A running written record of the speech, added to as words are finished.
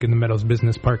in the Meadows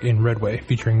Business Park in Redway,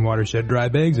 featuring watershed dry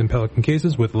bags and Pelican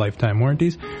cases with lifetime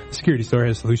warranties. The security store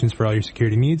has solutions for all your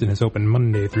security needs and is open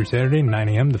Monday through Saturday, 9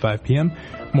 a.m. to 5 p.m.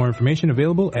 More information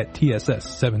available at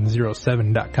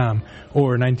tss707.com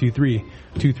or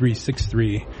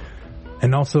 923-2363.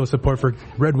 And also support for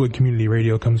Redwood Community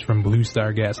Radio comes from Blue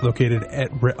Star Gas, located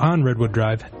on Redwood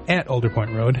Drive at Alder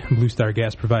Point Road. Blue Star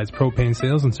Gas provides propane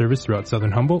sales and service throughout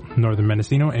southern Humboldt, northern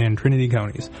Mendocino, and Trinity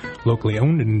counties. Locally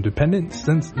owned and independent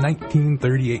since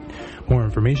 1938. More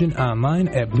information online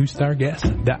at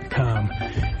bluestargas.com.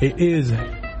 It is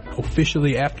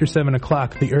officially after 7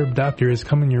 o'clock. The Herb Doctor is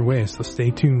coming your way, so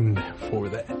stay tuned for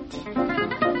that.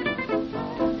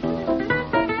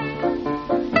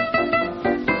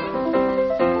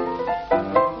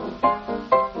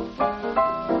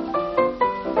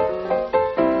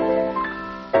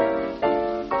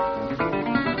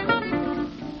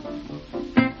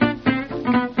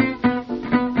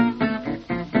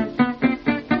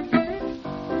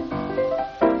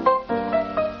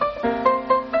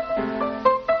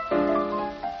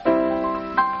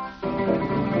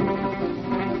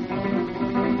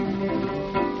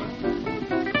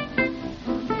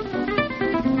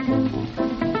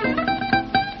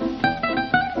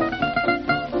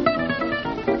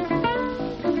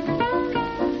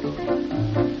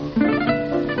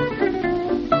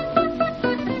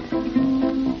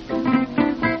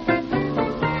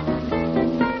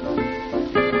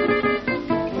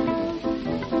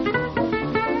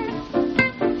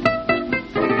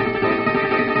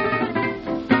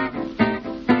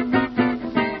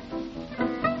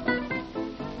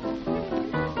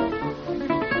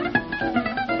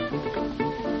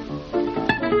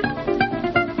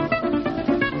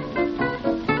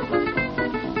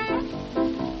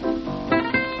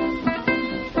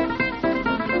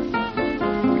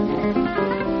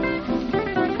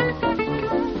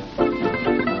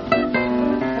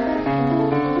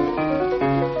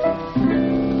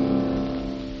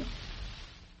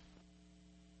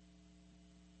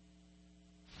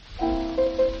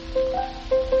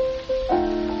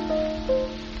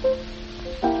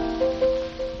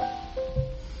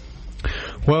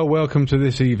 Well, welcome to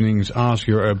this evening's Ask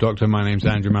Your Herb Doctor. My name's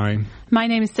Andrew Murray. My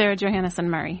name is Sarah Johannesson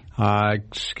Murray.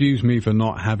 Excuse me for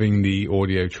not having the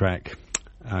audio track.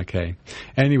 Okay.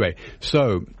 Anyway,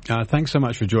 so thanks so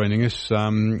much for joining us.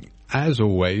 As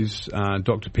always,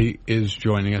 Dr. Peat is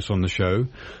joining us on the show.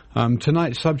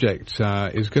 Tonight's subject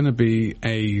is going to be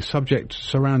a subject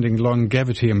surrounding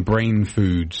longevity and brain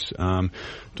foods.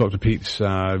 Dr. Peat's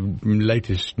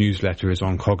latest newsletter is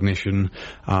on cognition.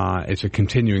 It's a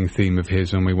continuing theme of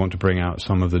his, and we want to bring out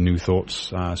some of the new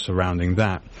thoughts surrounding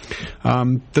that.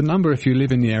 The number, if you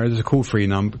live in the area, there's a call-free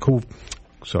number.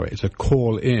 It's a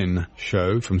call-in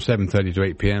show from 7:30 to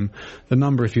 8 p.m. The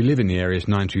number, if you live in the area, is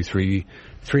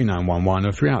 923-3911. Or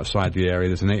if you're outside the area,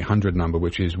 there's an 800 number,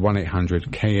 which is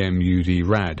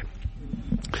 1-800-KMUD-RAD.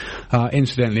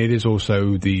 Incidentally, it is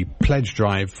also the pledge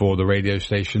drive for the radio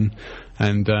station.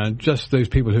 And just those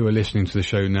people who are listening to the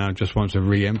show now, just want to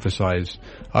re-emphasize,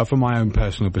 from my own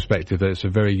personal perspective, that it's a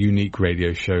very unique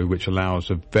radio show which allows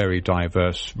a very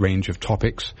diverse range of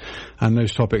topics. And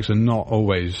those topics are not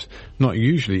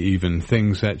usually even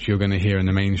things that you're going to hear in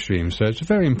the mainstream. So it's a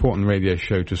very important radio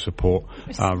show to support,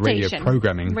 radio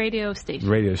programming. Radio station.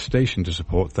 Radio station to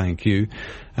support, thank you.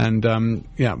 And,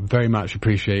 very much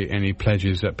appreciate any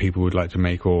pledges that people would like to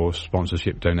make or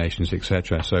sponsorship donations,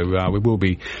 etc. So we will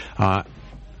be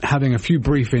having a few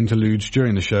brief interludes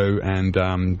during the show and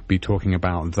be talking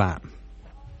about that.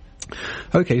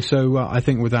 Okay, so I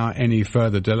think without any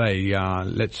further delay,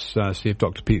 let's see if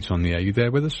Dr. Peat's on the air. Are you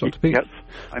there with us, Dr. Peat? Yes.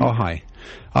 Hi.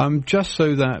 Just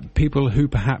so that people who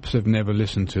perhaps have never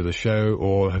listened to the show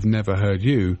or have never heard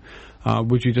you,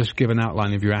 would you just give an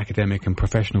outline of your academic and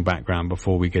professional background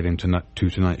before we get into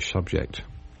tonight's subject?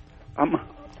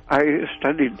 I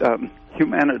studied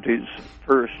humanities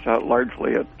first,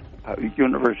 largely at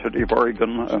University of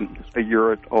Oregon, a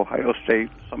year at Ohio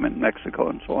State, some in Mexico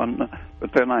and so on.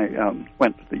 But then I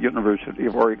went to the University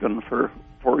of Oregon for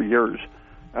 4 years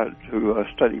to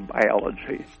study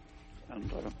biology.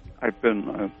 And I've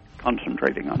been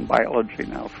concentrating on biology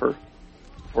now for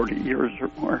 40 years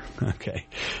or more. Okay.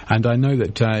 And I know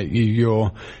that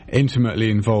you're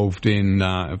intimately involved in,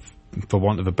 for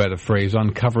want of a better phrase,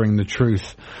 uncovering the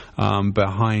truth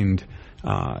behind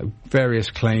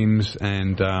various claims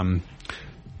and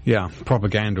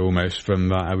propaganda almost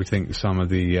from I would think some of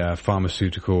the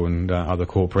pharmaceutical and other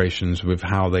corporations with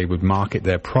how they would market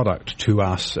their product to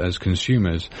us as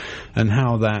consumers, and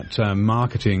how that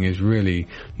marketing is really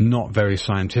not very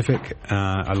scientific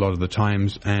a lot of the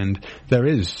times, and there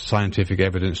is scientific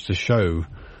evidence to show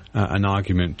an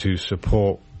argument to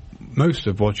support most,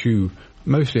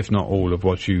 if not all, of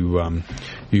what you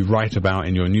write about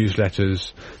in your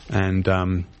newsletters.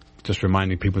 And just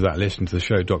reminding people that listen to the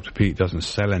show, Dr. Peat doesn't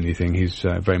sell anything. He's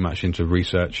very much into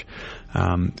research.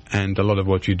 And a lot of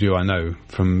what you do, I know,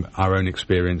 from our own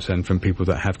experience and from people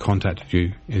that have contacted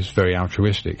you, is very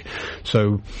altruistic.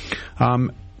 So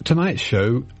tonight's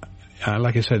show,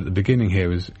 like I said at the beginning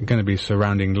here, is going to be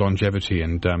surrounding longevity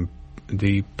and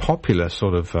the popular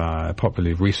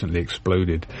popularly recently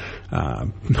exploded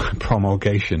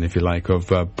promulgation, if you like, of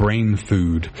brain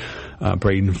foods,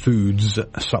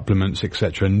 supplements,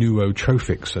 etc.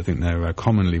 Nootropics, I think they're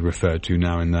commonly referred to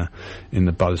now in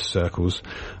the buzz circles.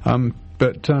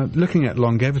 But looking at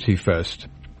longevity first,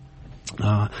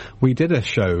 we did a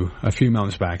show a few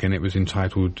months back, and it was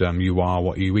entitled "You Are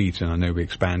What You Eat," and I know we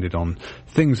expanded on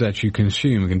things that you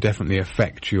consume can definitely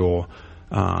affect your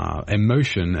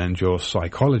emotion and your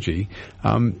psychology.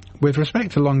 With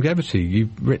respect to longevity,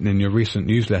 you've written in your recent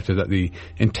newsletter that the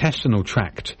intestinal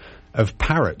tract of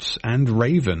parrots and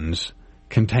ravens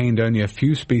contained only a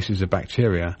few species of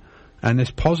bacteria, and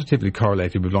this positively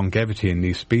correlated with longevity in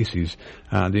these species,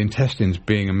 the intestines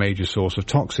being a major source of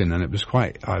toxin. And it was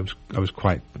I was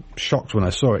quite shocked when I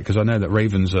saw it, because I know that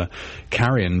ravens are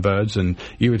carrion birds, and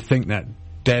you would think that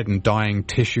dead and dying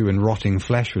tissue and rotting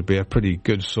flesh would be a pretty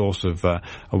good source of a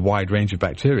wide range of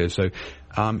bacteria. So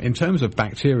in terms of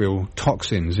bacterial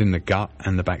toxins in the gut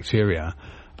and the bacteria,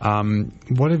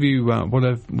 what have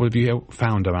you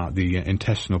found about the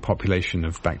intestinal population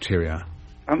of bacteria?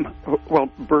 Well,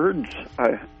 birds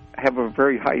have a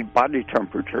very high body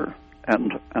temperature,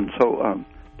 and so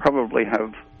probably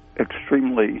have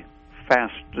extremely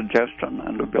fast digestion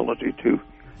and ability to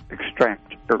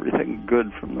extract everything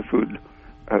good from the food,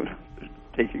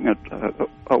 taking it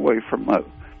away from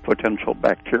potential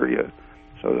bacteria.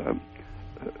 So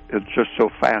it's just so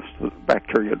fast that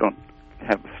bacteria don't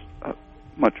have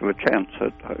much of a chance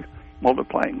at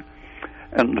multiplying.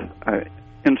 And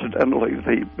incidentally,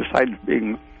 besides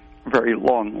being very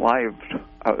long-lived,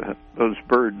 those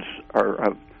birds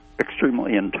are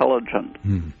extremely intelligent,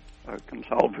 can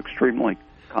solve extremely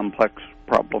complex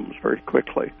problems very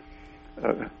quickly.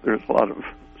 There's a lot of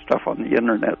stuff on the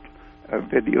internet,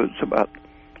 videos about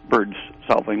birds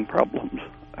solving problems.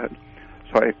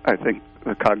 So I think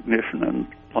the cognition and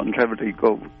longevity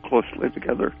go closely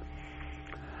together.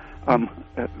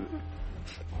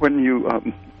 When you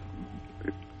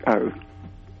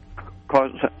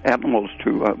cause animals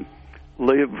to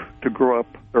grow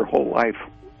up their whole life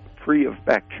free of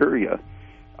bacteria,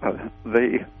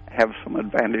 they have some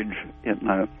advantage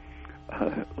in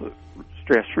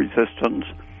stress resistance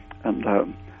and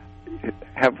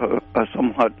have a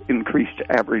somewhat increased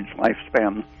average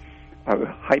lifespan, a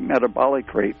high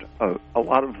metabolic rate. A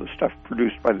lot of the stuff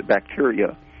produced by the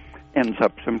bacteria ends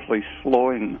up simply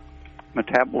slowing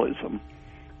metabolism,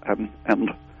 and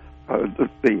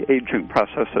the aging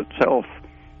process itself,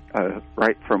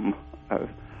 right from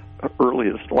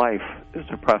earliest life, is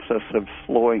a process of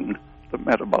slowing the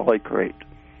metabolic rate.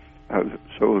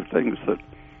 So things that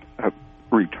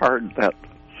retard that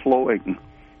slowing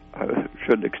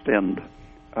should extend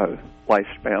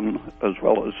lifespan as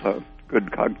well as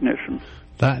good cognition.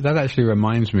 That actually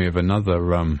reminds me of another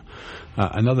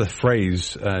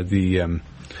phrase,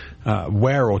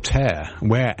 wear and tear,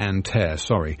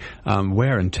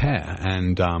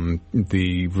 and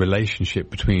the relationship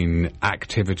between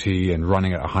activity and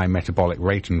running at a high metabolic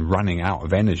rate and running out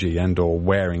of energy and or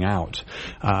wearing out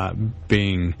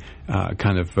being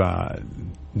kind of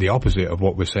the opposite of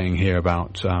what we're saying here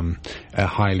about a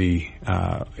highly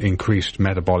increased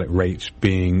metabolic rate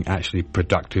being actually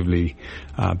productively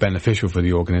beneficial for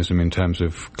the organism in terms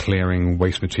of clearing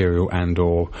waste material and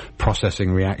or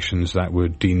processing reactions that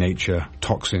would denature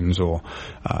toxins or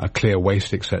clear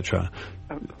waste, etc.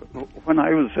 When I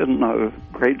was in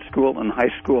grade school and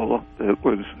high school, it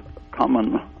was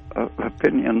common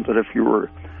opinion that if you were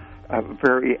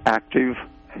very active,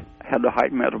 had a high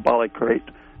metabolic rate,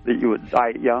 that you would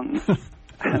die young.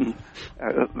 And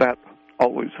that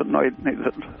always annoyed me,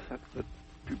 that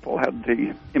people had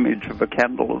the image of a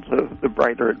candle. The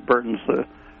brighter it burns, the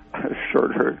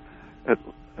shorter its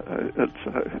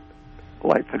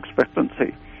life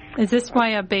expectancy. Is this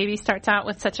why a baby starts out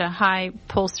with such a high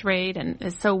pulse rate and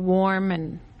is so warm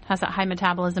and has that high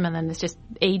metabolism, and then it's just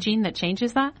aging that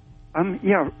changes that?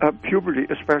 Puberty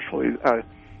especially.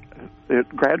 It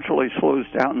gradually slows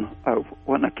down.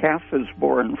 When a calf is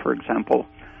born, for example,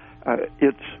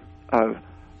 its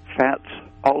fats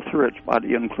all through its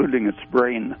body, including its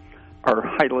brain, are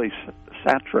highly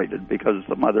saturated because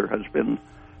the mother has been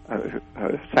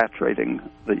saturating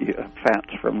the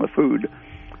fats from the food.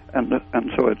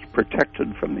 and so it's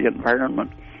protected from the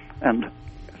environment. And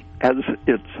as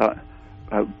its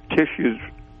tissues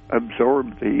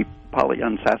absorb the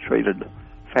polyunsaturated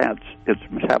fats, its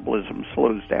metabolism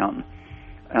slows down,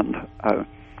 and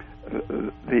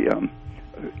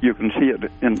you can see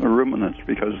it in the ruminants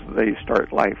because they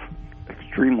start life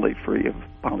extremely free of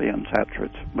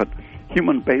polyunsaturates. But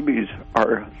human babies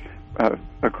are,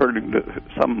 according to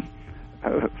some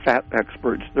fat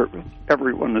experts,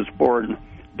 everyone is born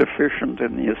deficient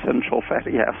in the essential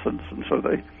fatty acids, and so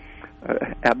they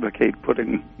advocate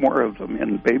putting more of them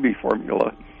in baby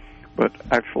formula. But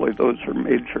actually those are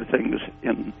major things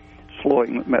in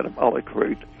slowing the metabolic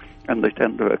rate, and they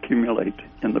tend to accumulate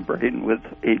in the brain with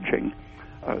aging,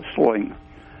 slowing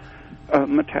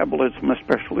metabolism,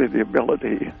 especially the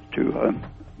ability to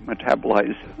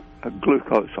metabolize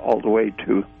glucose all the way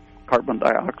to carbon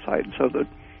dioxide, so that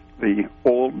the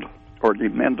old or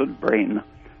demented brain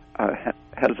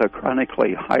has a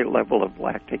chronically high level of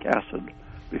lactic acid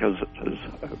because it has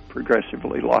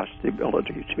progressively lost the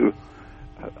ability to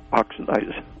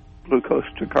oxidize glucose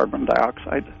to carbon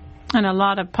dioxide. And a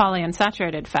lot of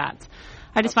polyunsaturated fats.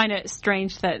 I just find it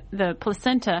strange that the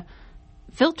placenta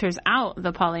filters out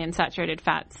the polyunsaturated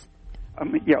fats.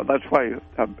 Yeah, that's why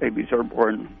babies are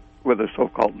born with a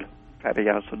so-called fatty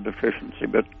acid deficiency,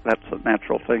 but that's a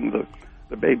natural thing.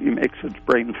 The baby makes its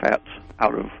brain fats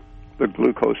out of the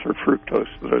glucose or fructose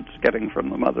that it's getting from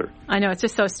the mother. I know, it's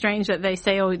just so strange that they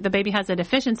say, oh, the baby has a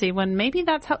deficiency, when maybe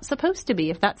that's how it's supposed to be.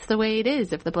 If that's the way it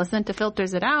is, if the placenta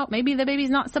filters it out, maybe the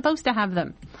baby's not supposed to have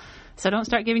them. So don't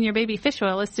start giving your baby fish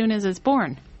oil as soon as it's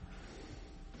born.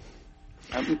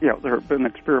 Yeah, there have been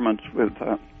experiments with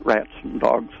rats and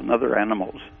dogs and other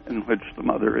animals in which the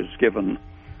mother is given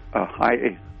a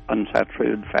high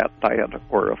unsaturated fat diet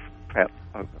or a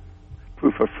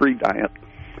PUFA-free diet,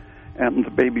 and the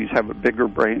babies have a bigger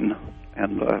brain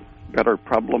and better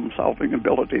problem-solving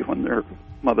ability when their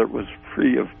mother was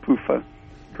free of PUFA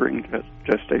during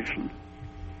gestation.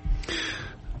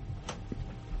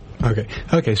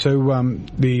 Okay. So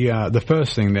the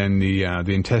first thing then,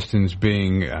 the intestines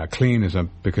being clean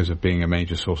because of being a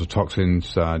major source of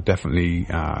toxins, definitely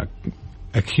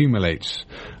accumulates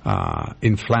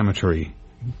inflammatory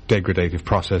degradative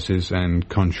processes and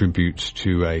contributes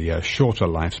to a shorter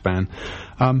lifespan.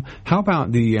 How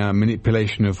about the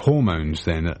manipulation of hormones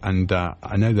then? And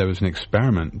I know there was an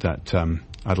experiment that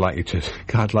I'd like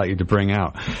you to bring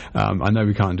out. I know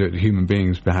we can't do it to human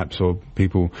beings, perhaps, or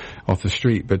people off the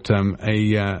street, but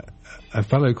a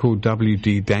fellow called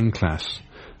W.D. Denklas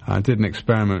did an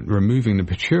experiment removing the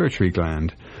pituitary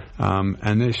gland,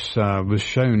 and this was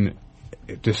shown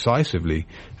decisively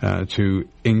to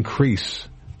increase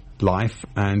life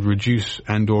and reduce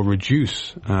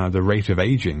the rate of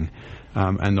aging,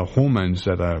 and the hormones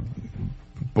that are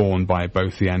borne by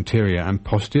both the anterior and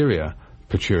posterior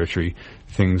pituitary,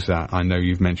 things that I know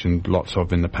you've mentioned lots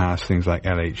of in the past, things like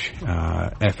LH,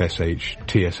 FSH,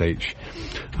 TSH,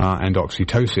 and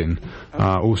oxytocin,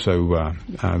 also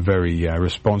very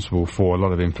responsible for a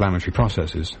lot of inflammatory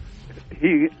processes.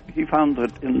 He found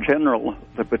that in general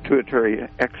the pituitary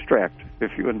extract,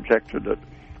 if you injected it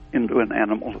into an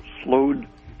animal, slowed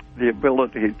the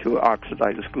ability to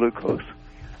oxidize glucose,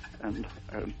 and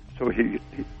so he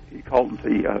called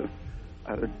the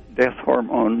death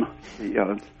hormone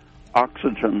the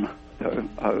oxygen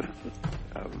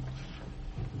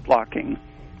blocking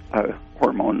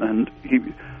hormone, and he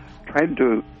tried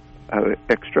to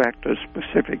extract a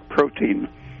specific protein.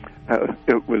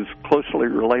 It was closely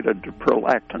related to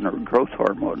prolactin or growth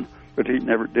hormone, but he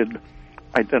never did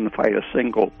identify a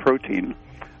single protein,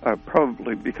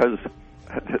 probably because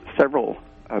several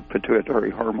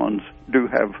pituitary hormones do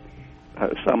have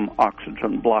some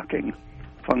oxygen blocking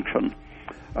function.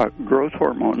 Growth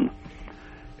hormone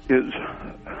is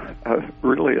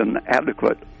really an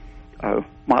adequate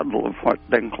model of what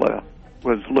Denkla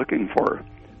was looking for.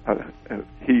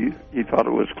 He thought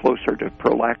it was closer to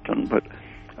prolactin, but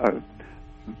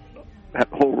that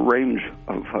whole range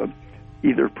of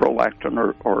either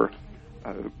prolactin or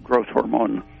growth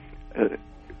hormone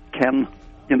can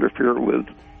interfere with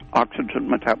oxygen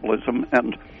metabolism,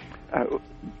 and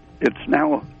it's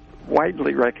now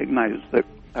widely recognized that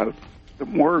the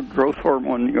more growth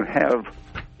hormone you have,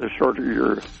 the shorter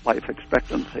your life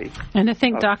expectancy. And I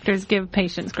think doctors give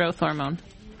patients growth hormone.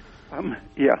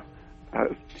 Yeah.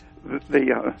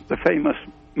 The famous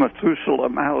Methuselah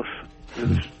mouse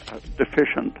is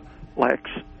deficient,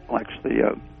 lacks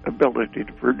the ability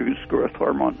to produce growth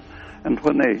hormone. And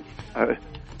when they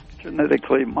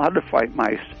genetically modify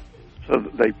mice so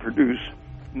that they produce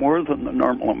more than the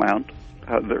normal amount,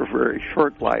 they're very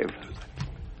short-lived.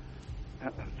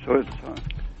 So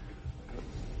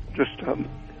just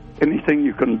anything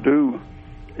you can do.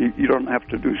 You don't have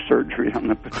to do surgery on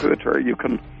the pituitary. You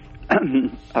can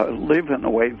live in a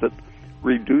way that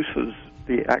reduces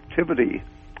the activity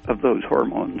of those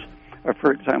hormones.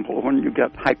 For example, when you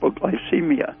get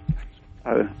hypoglycemia,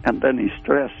 and any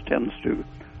stress tends to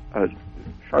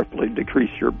sharply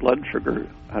decrease your blood sugar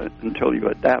until you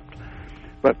adapt.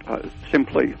 But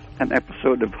simply an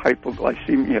episode of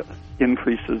hypoglycemia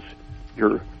increases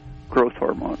your growth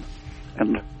hormone,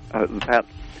 and that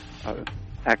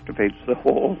activates the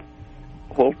whole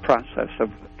process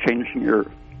of changing your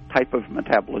type of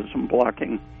metabolism,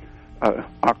 blocking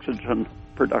oxygen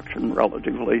production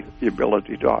relatively, the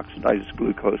ability to oxidize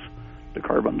glucose to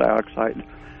carbon dioxide,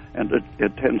 and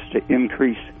it tends to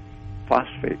increase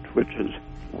phosphate, which is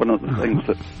one of the things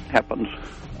that happens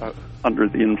under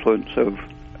the influence of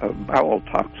bowel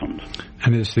toxins.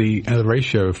 And it's the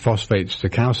ratio of phosphates to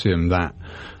calcium that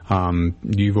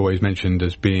you've always mentioned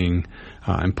as being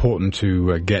important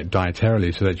to get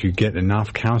dietarily, so that you get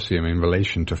enough calcium in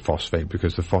relation to phosphate,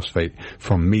 because the phosphate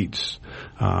from meats,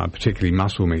 particularly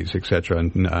muscle meats, etc.,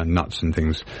 and nuts and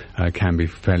things, can be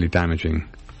fairly damaging.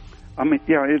 I mean,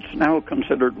 yeah, it's now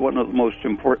considered one of the most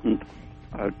important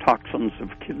toxins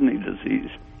of kidney disease,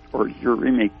 or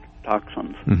uremic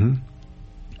toxins. Mm-hmm.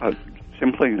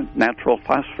 Simply natural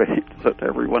phosphate that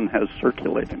everyone has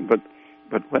circulating, but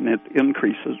when it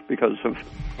increases because of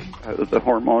the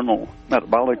hormonal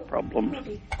metabolic problems,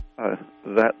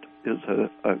 that is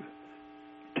a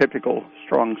typical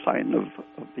strong sign of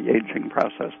the aging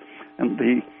process. And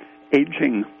the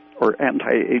aging or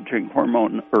anti-aging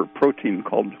hormone or protein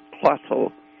called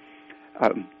clotho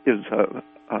is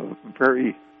a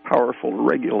very powerful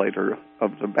regulator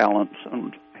of the balance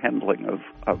and handling of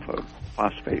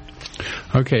phosphate.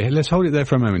 Okay, let's hold it there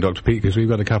for a moment, Dr. Peat, because we've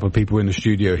got a couple of people in the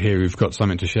studio here who've got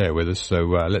something to share with us. So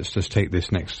let's just take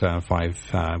this next 5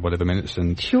 minutes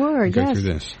and go through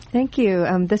this. Thank you.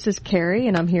 This is Carrie,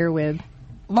 and I'm here with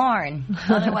Lauren,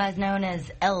 otherwise known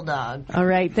as L-Dog. All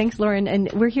right. Thanks, Lauren. And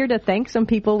we're here to thank some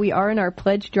people. We are in our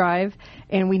pledge drive,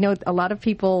 and we know a lot of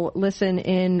people listen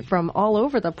in from all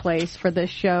over the place for this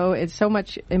show. It's so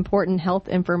much important health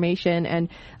information, and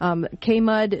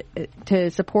KMUD, to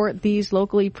support these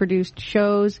locally produced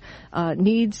shows,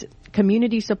 needs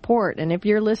community support. And if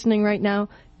you're listening right now,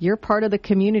 you're part of the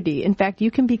community. In fact, you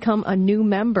can become a new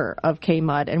member of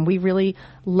KMUD, and we really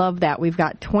love that. We've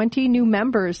got 20 new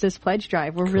members this pledge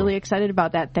drive. We're really excited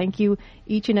about that. Thank you,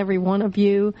 each and every one of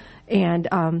you. And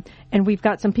we've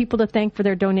got some people to thank for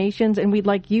their donations, and we'd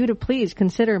like you to please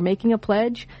consider making a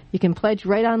pledge. You can pledge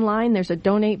right online. There's a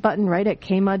donate button right at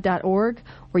kmud.org,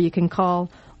 or you can call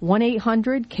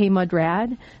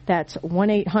 1-800-KMUD-RAD. That's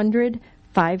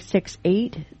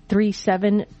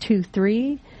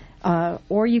 1-800-568-3723.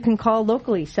 Or you can call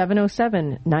locally,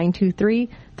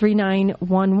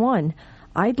 707-923-3911.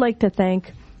 I'd like to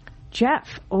thank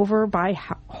Jeff over by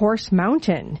Horse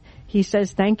Mountain. He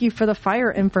says, thank you for the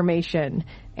fire information.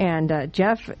 And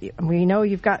Jeff, we know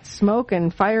you've got smoke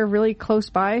and fire really close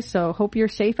by, so hope you're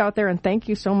safe out there. And thank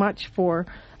you so much for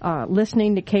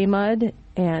listening to KMUD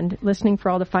and listening for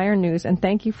all the fire news. And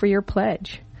thank you for your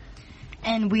pledge.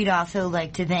 And we'd also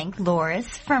like to thank Loris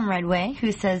from Redway,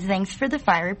 who says thanks for the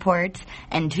fire reports,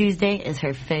 and Tuesday is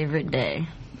her favorite day.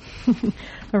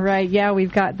 All right. Yeah,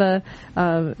 we've got the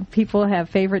people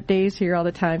have favorite days here all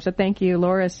the time. So thank you,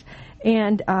 Loris.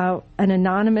 And an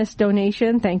anonymous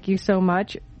donation, thank you so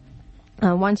much,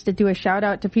 wants to do a shout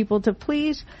out to people to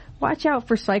please watch out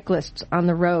for cyclists on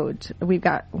the roads. We've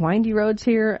got windy roads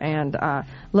here, and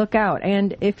look out.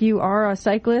 And if you are a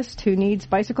cyclist who needs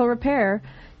bicycle repair,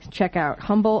 check out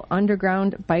Humble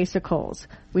Underground Bicycles.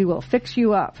 We will fix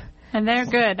you up. And they're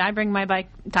good. I bring my bike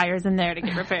tires in there to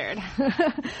get repaired.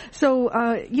 So,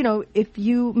 if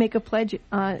you make a pledge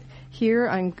here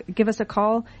and give us a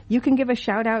call, you can give a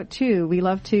shout out too. We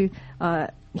love to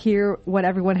hear what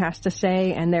everyone has to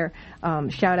say and their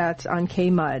shout outs on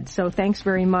KMUD. So thanks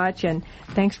very much, and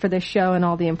thanks for this show and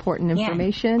all the important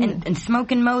information. And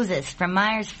Smokin' Moses from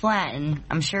Myers Flat, and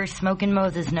I'm sure Smokin'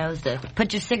 Moses knows to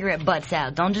put your cigarette butts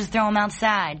out. Don't just throw them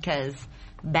outside, because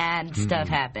bad stuff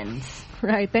happens.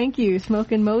 Right. Thank you,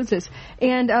 Smokin' Moses.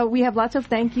 And we have lots of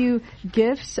thank you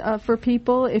gifts for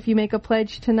people if you make a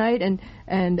pledge tonight.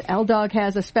 And L-Dog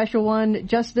has a special one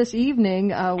just this evening.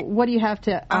 What do you have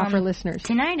to offer listeners?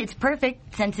 Tonight it's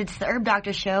perfect. Since it's the Herb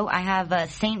Doctor show, I have a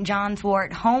St. John's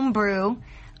wort homebrew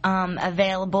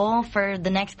available for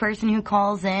the next person who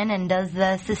calls in and does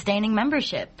the sustaining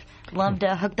membership. Love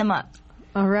to hook them up.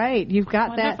 All right. You've got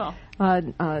Wonderful.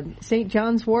 that St.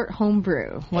 John's wort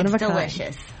homebrew. One of a kind.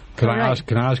 Delicious. Can I ask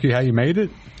you how you made it?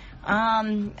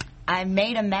 I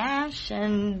made a mash,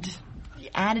 and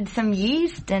added some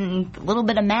yeast and a little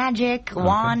bit of magic,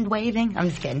 wand waving. I'm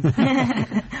just kidding.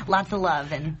 Lots of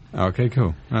love. Okay,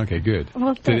 cool. Okay, good.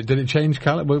 Well, did it change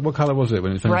color? What color was it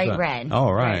when it finished bright up? red.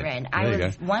 Oh, right. Bright red. There I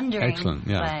was wondering, excellent,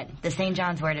 yeah. but the St.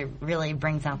 John's wort, it really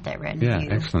brings out that red Yeah, hue.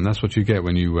 excellent. That's what you get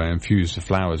when you infuse the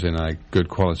flowers in a good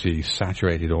quality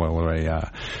saturated oil, or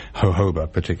a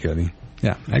jojoba particularly.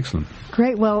 Yeah, excellent.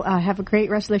 Great. Well, have a great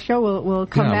rest of the show. We'll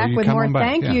come back with more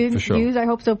thank yous. I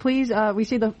hope so. Please, we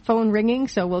see the phone ringing,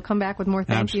 so we'll come back with more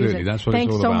thank yous. Absolutely. That's what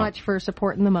thanks it's all so about. much for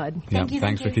supporting the mud. Thank you.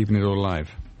 Thanks for keeping it all alive.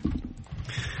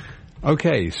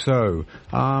 Okay, so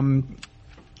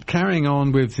carrying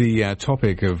on with the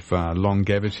topic of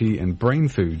longevity and brain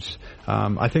foods,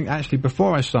 I think actually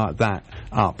before I start that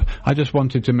up, I just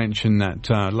wanted to mention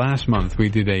that last month we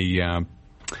did a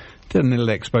little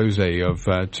expose of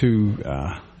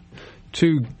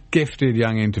two gifted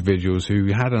young individuals who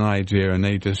had an idea and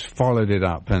they just followed it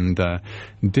up and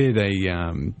did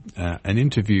an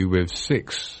interview with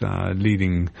 6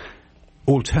 leading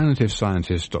alternative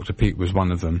scientists. Dr. Peat was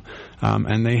one of them,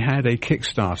 and they had a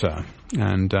Kickstarter,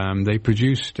 and they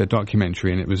produced a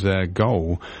documentary, and it was their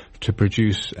goal to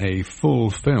produce a full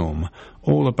film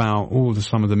all about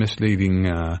some of the misleading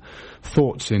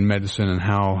thoughts in medicine and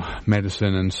how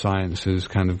medicine and science has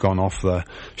kind of gone off the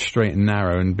straight and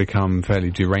narrow and become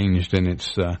fairly deranged in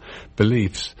its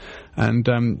beliefs. And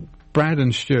Brad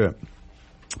and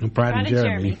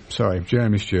Jeremy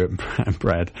Stewart and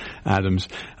Brad Adams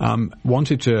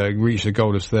wanted to reach a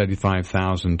goal of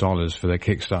 $35,000 for their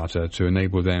Kickstarter to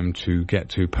enable them to get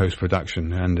to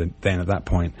post-production, and then at that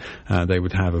point they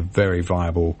would have a very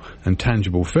viable and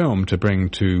tangible film to bring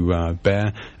to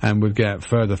bear and would get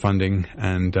further funding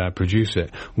and produce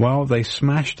it. Well, they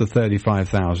smashed the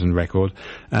 $35,000 record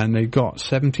and they got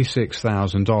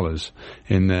 $76,000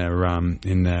 in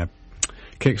their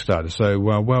Kickstarter. So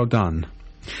well done.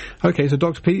 Okay, so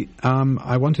Dr. Peat,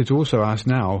 I wanted to also ask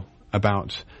now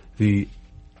about the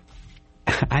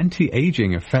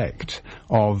anti-aging effect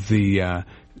of the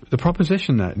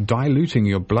proposition that diluting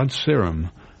your blood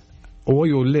serum or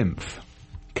your lymph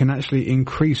can actually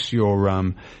increase your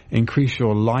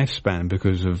lifespan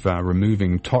because of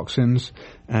removing toxins,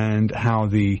 and how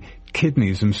the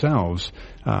kidneys themselves,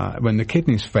 when the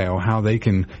kidneys fail, how they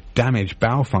can damage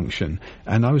bowel function.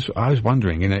 And I was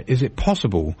wondering, is it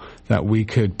possible that we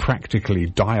could practically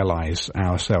dialyze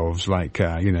ourselves, like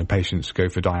patients go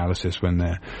for dialysis when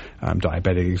they're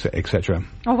diabetic, etc.?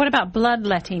 Or what about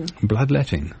bloodletting?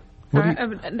 Bloodletting.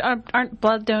 Aren't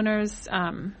blood donors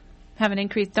have an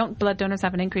increased? Don't blood donors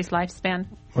have an increased lifespan?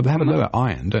 Well, they have a lower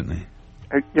iron, don't they?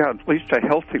 Yeah, at least a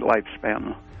healthy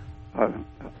lifespan.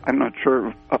 I'm not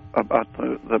sure about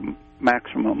the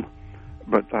maximum,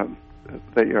 but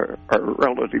they are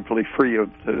relatively free of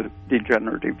the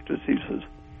degenerative diseases.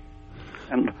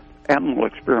 And animal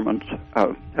experiments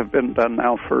have been done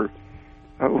now for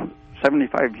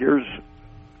 75 years.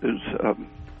 Is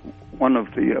one of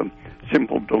the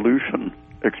simple dilution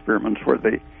experiments where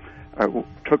they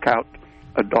took out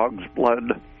a dog's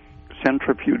blood,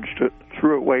 centrifuged it,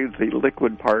 threw away the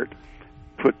liquid part,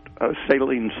 put a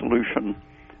saline solution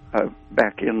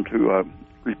back in to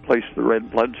replace the red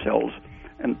blood cells,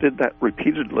 and did that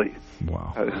repeatedly.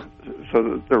 Wow. So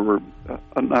that there were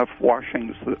enough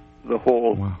washings that the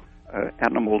whole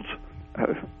animal's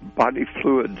body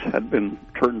fluids had been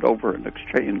turned over and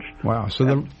exchanged. Wow.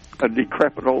 So a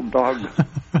decrepit old dog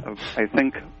of, I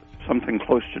think, something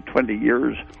close to 20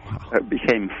 years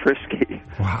became frisky.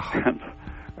 Wow.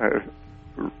 And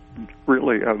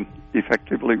really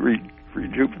effectively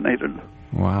rejuvenated.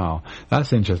 Wow,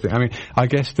 that's interesting. I mean, I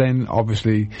guess then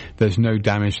obviously there's no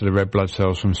damage to the red blood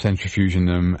cells from centrifuging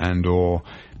them and or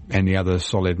any other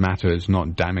solid matter is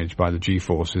not damaged by the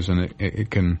G-forces, and it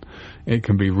can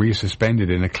be resuspended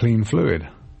in a clean fluid.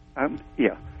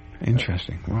 Yeah.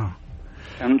 Interesting. Wow.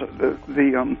 And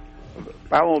the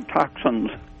bowel toxins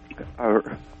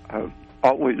are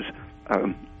always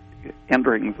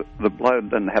entering the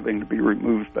blood and having to be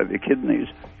removed by the kidneys,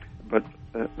 but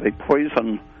they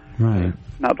poison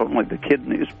not only the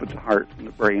kidneys, but the heart and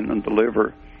the brain and the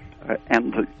liver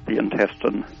and the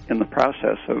intestine in the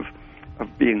process of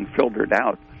being filtered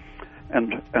out.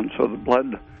 And so the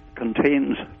blood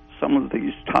contains some of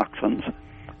these toxins,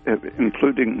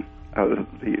 including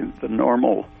the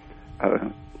normal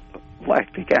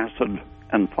lactic acid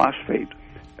and phosphate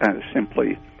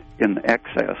simply in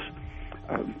excess,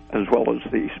 as well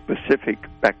as the specific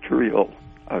bacterial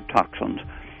toxins.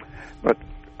 But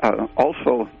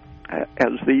also,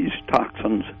 as these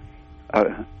toxins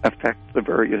affect the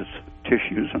various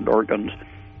tissues and organs,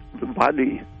 the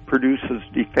body produces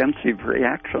defensive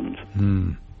reactions.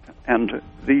 And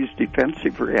these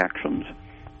defensive reactions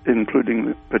including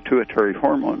the pituitary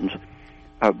hormones,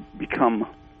 become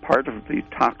part of the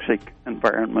toxic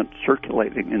environment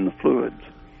circulating in the fluids.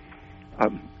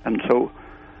 And so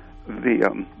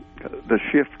the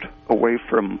shift away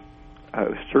from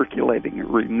circulating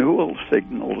renewal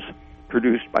signals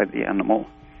produced by the animal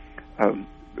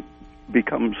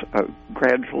becomes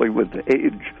gradually with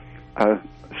age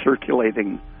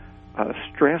circulating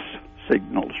stress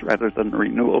signals rather than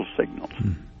renewal signals.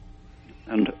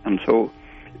 And so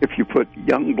if you put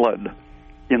young blood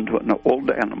into an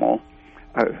old animal,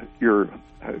 you're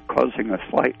causing a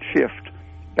slight shift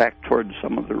back towards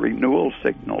some of the renewal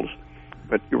signals,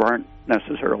 but you aren't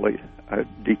necessarily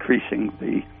decreasing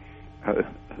the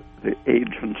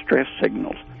age and stress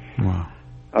signals. Wow.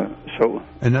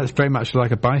 And that's very much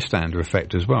like a bystander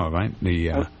effect as well, right?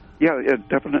 Yeah, it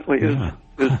definitely is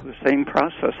the same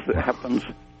process that happens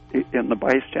in the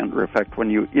bystander effect when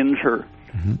you injure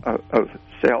a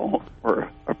cell or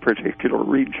a particular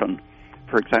region.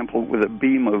 For example, with a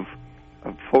beam of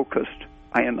focused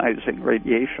ionizing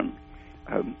radiation,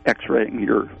 X-raying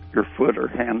your foot or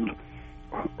hand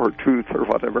or tooth or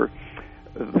whatever,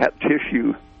 that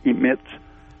tissue emits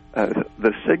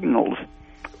the signals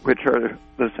which are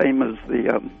the same as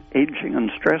the aging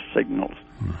and stress signals.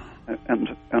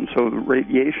 And so the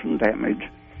radiation damage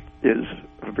is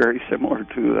very similar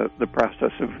to the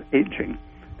process of aging,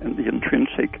 and the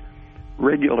intrinsic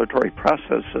regulatory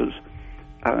processes,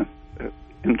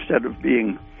 instead of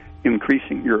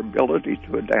increasing your ability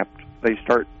to adapt, they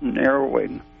start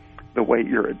narrowing the way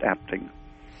you're adapting.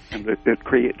 And it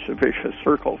creates a vicious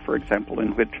circle, for example,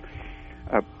 in which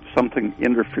something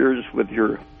interferes with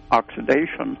your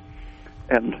oxidation,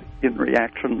 and in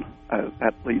reaction,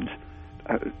 that leads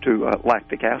to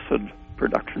lactic acid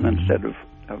production instead of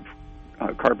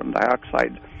carbon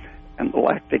dioxide. And the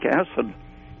lactic acid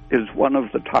is one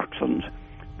of the toxins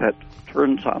that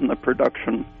turns on the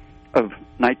production of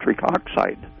nitric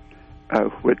oxide,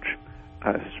 which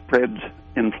spreads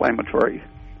inflammatory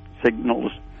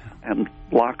signals and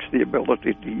blocks the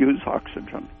ability to use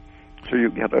oxygen. So you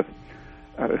get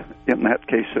in that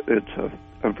case, it's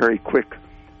a very quick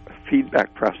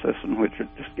feedback process in which it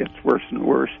just gets worse and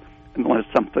worse unless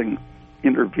something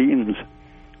intervenes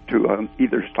to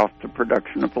either stop the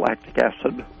production of lactic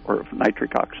acid or of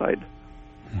nitric oxide.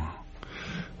 Wow.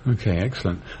 Okay,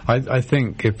 excellent. I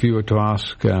think if you were to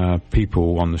ask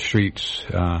people on the streets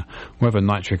whether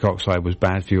nitric oxide was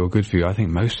bad for you or good for you, I think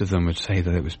most of them would say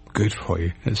that it was good for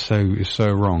you. It's so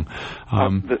wrong.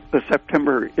 The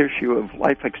September issue of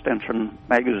Life Extension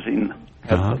magazine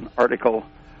has an article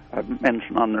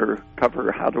mentioned on their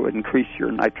cover how to increase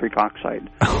your nitric oxide.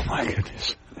 Oh my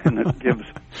goodness. And it gives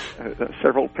a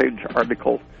several-page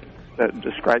article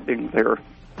describing their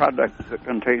product that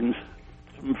contains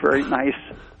some very nice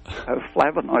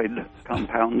flavonoid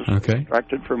compounds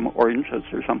extracted from oranges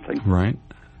or something. Right.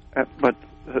 But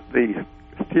the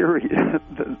theory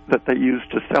that they use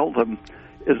to sell them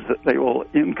is that they will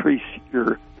increase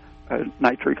your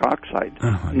nitric oxide.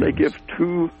 And they give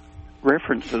two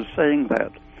references saying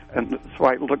that. And so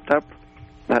I looked up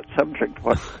that subject,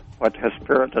 what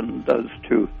hesperidin does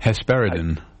to...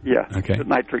 Hesperidin? To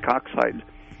nitric oxide.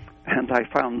 And I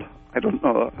found, I don't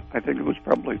know, I think it was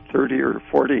probably 30 or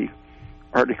 40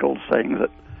 articles saying that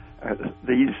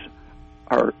these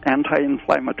are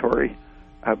anti-inflammatory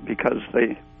because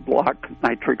they block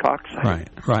nitric oxide.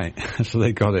 Right. So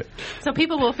they got it. So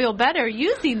people will feel better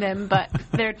using them, but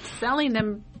they're selling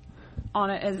them on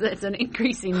it as it's an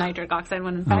increasing nitric oxide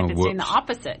when in fact it's doing the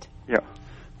opposite. Yeah.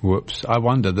 Whoops. I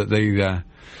wonder that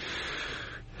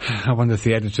I wonder if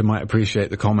the editor might appreciate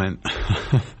the comment.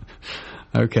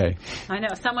 Okay. I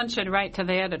know. Someone should write to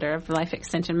the editor of Life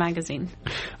Extension magazine.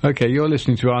 Okay, you're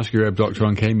listening to Ask Your Herb Doctor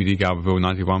on KMUD Galveston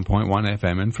 91.1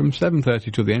 FM, and from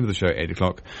 7:30 till the end of the show at 8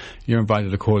 o'clock, you're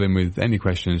invited to call in with any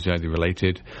questions either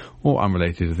related or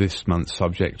unrelated to this month's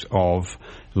subject of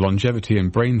longevity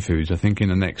and brain foods. I think in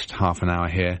the next half an hour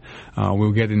here,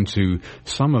 we'll get into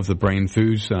some of the brain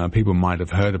foods. People might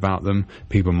have heard about them.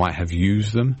 People might have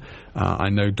used them. I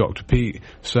know Dr. Peat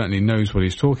certainly knows what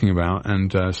he's talking about,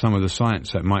 and some of the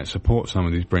science that might support some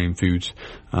of these brain foods.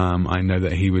 I know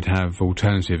that he would have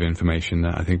alternative information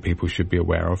that I think people should be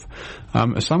aware of.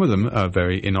 Some of them are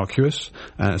very innocuous.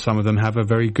 Some of them have a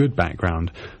very good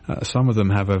background. Some of them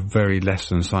have a very less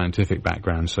than scientific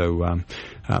background. So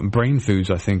brain foods,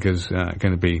 I think, is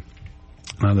going to be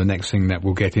the next thing that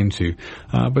we'll get into.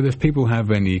 But if people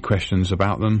have any questions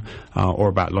about them or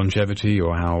about longevity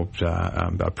or how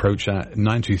to approach that,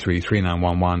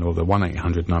 923-3911 or the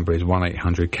 1-800 number is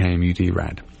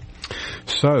 1-800-KMUD-RAD.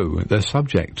 So, the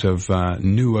subject of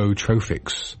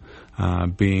nootropics.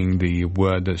 being the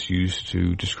word that's used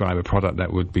to describe a product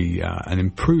that would be an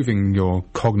improving your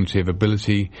cognitive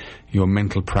ability, your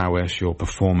mental prowess, your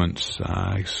performance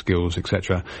skills,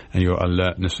 etc., and your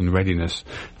alertness and readiness.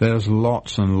 There's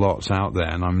lots and lots out there,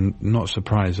 and I'm not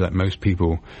surprised that most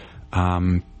people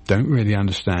don't really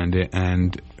understand it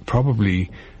and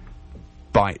probably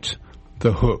bite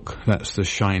the hook that's the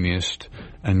shiniest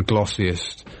and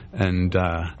glossiest and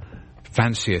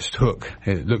fanciest hook.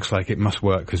 It looks like it must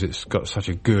work because it's got such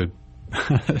a good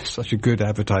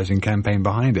advertising campaign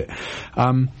behind it.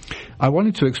 I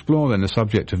wanted to explore then the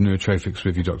subject of nootropics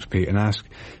with you, Dr. Peat, and ask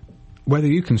whether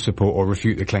you can support or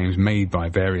refute the claims made by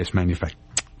various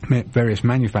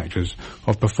manufacturers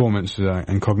of performance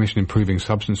and cognition improving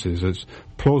substances as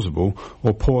plausible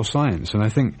or poor science. And I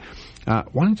think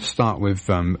wanted to start with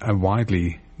a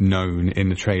widely known in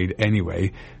the trade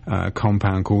anyway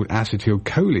compound called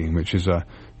acetylcholine, which is a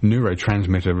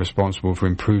neurotransmitter responsible for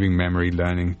improving memory,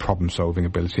 learning, problem-solving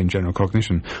ability, and general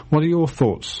cognition. What are your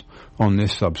thoughts on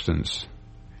this substance?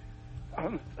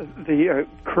 The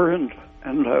current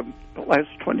and the last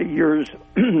 20 years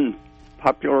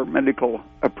popular medical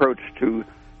approach to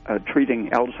treating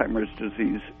Alzheimer's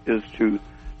disease is to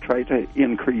try to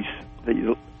increase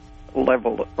the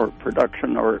level or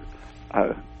production or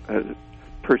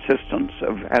persistence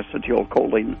of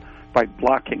acetylcholine by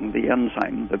blocking the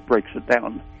enzyme that breaks it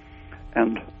down.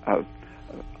 And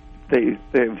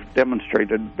they've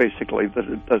demonstrated basically that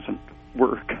it doesn't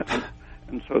work.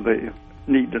 And so they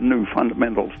need a new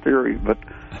fundamental theory, but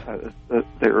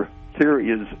their theory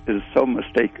is so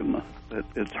mistaken that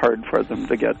it's hard for them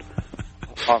to get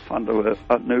off onto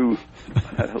a new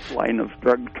line of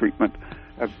drug treatment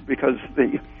because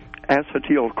the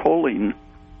acetylcholine,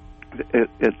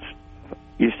 it's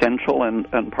essential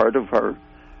and part of our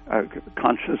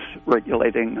conscious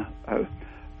regulating.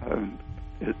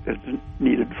 It's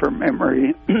needed for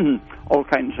memory. All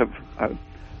kinds of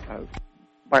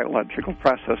biological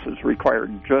processes require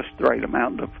just the right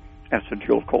amount of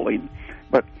acetylcholine,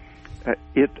 but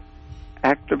it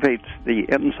activates the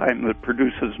enzyme that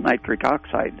produces nitric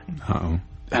oxide. Uh-oh.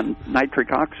 And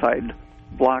nitric oxide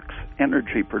blocks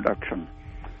energy production.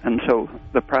 And so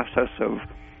the process of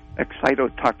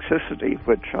excitotoxicity,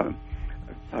 which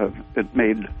it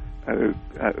made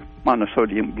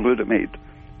monosodium glutamate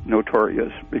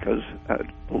notorious because a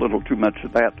little too much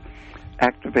of that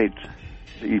activates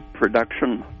the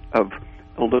production of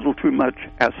a little too much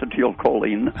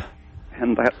acetylcholine,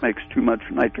 and that makes too much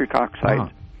nitric oxide. Wow.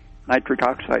 Nitric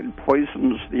oxide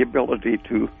poisons the ability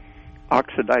to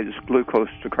oxidize glucose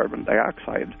to carbon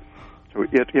dioxide, so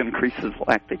it increases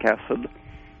lactic acid,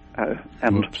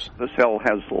 and the cell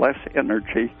has less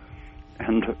energy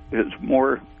and is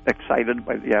more excited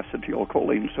by the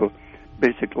acetylcholine, so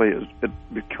basically it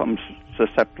becomes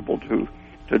susceptible to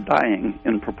dying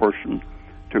in proportion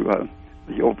to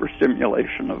the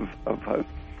overstimulation of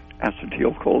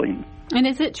acetylcholine. And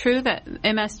is it true that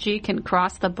MSG can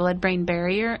cross the blood-brain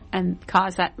barrier and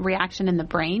cause that reaction in the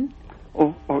brain?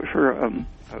 Oh, sure.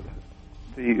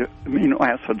 The amino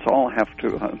acids all have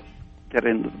to get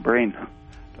into the brain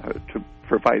to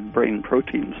provide brain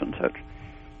proteins and such.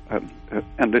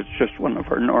 And it's just one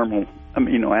of our normal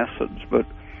amino acids, but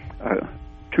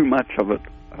too much of it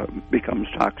becomes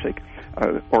toxic,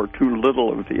 or too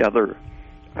little of the other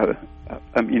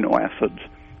amino acids,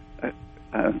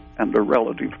 and a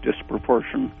relative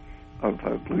disproportion of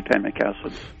glutamic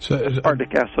acid. So,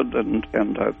 aspartic acid and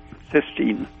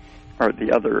cysteine are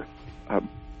the other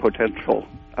potential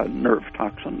nerve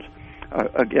toxins.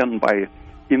 Again, by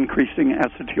increasing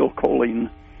acetylcholine,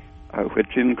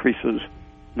 which increases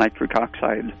nitric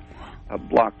oxide,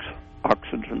 blocks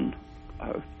oxygen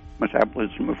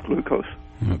metabolism of glucose.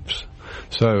 Oops.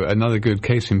 So another good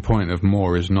case in point of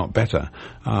more is not better.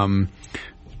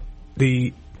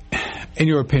 In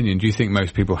your opinion, do you think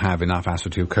most people have enough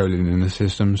acetylcholine in their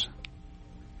systems?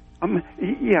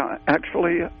 Yeah,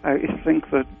 actually, I think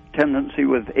the tendency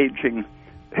with aging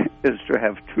is to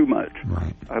have too much.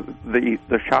 Right.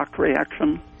 The shock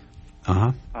reaction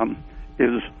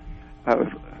is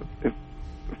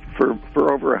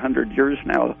for over 100 years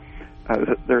now.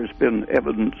 There's been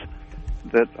evidence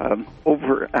that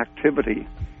overactivity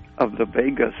of the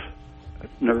vagus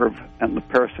nerve and the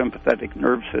parasympathetic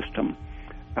nerve system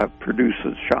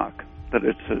produces shock, that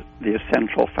it's the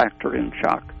essential factor in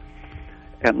shock.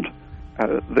 And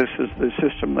this is the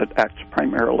system that acts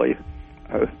primarily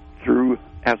through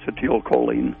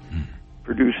acetylcholine,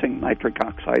 producing nitric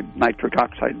oxide. Nitric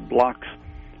oxide blocks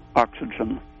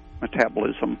oxygen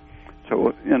metabolism.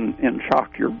 So in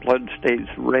shock, your blood stays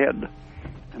red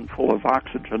and full of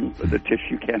oxygen, but the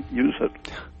tissue can't use it.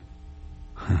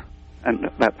 and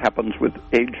that happens with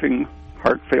aging,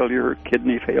 heart failure,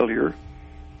 kidney failure,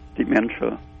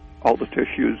 dementia. All the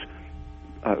tissues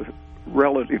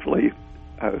relatively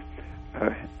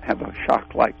have a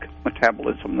shock-like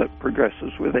metabolism that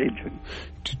progresses with aging.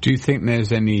 Do you think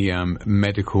there's any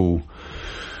medical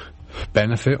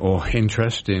benefit or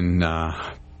interest in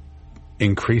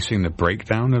increasing the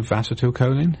breakdown of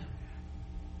acetylcholine?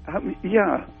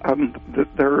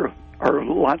 There are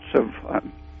lots of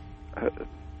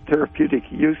therapeutic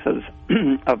uses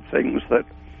of things that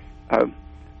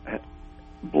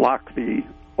block the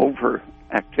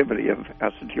overactivity of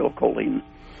acetylcholine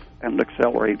and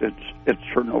accelerate its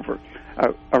turnover.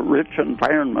 A rich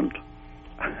environment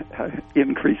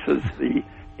increases the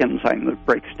enzyme that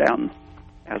breaks down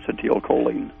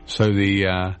acetylcholine. So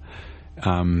the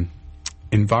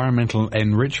environmental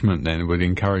enrichment then would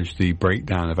encourage the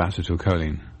breakdown of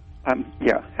acetylcholine?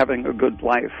 Having a good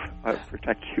life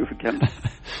protects you against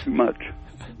too much.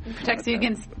 It protects you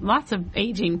against lots of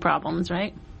aging problems,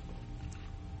 right?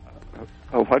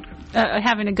 What?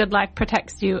 Having a good life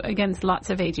protects you against lots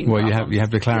of aging problems. Well, you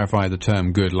have to clarify the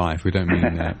term "good life." We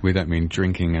don't mean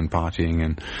drinking and partying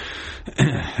and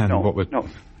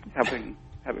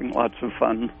having lots of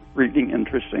fun, reading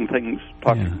interesting things,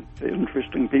 talking to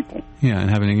interesting people. Yeah, and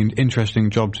having an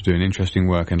interesting job to do, and interesting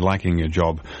work, and liking your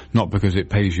job, not because it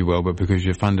pays you well, but because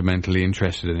you're fundamentally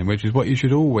interested in it, which is what you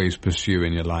should always pursue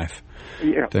in your life.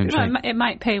 Yeah, it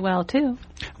might pay well too.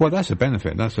 Well, that's a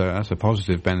benefit. That's a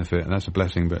positive benefit, and that's a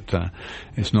blessing. But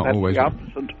it's not always the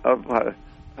opposite of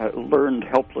learned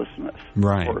helplessness,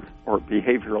 right? Or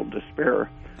behavioral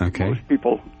despair. Okay. Most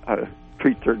people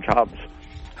treat their jobs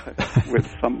with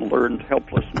some learned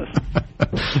helplessness.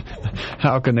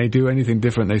 How can they do anything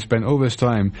different? They spend all this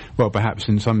time, well, perhaps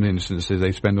in some instances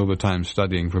they spend all the time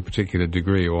studying for a particular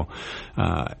degree or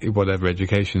whatever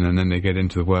education, and then they get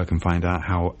into the work and find out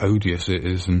how odious it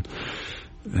is and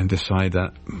decide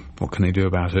that, what can they do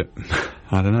about it?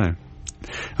 I don't know.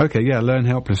 Okay, learned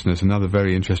helplessness, another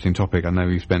very interesting topic. I know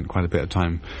we spent quite a bit of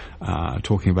time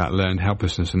talking about learned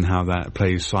helplessness and how that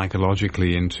plays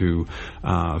psychologically into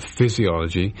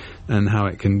physiology and how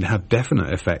it can have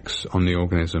definite effects on the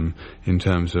organism in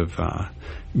terms of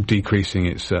decreasing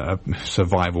its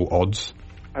survival odds.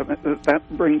 That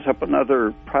brings up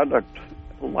another product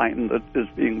line that is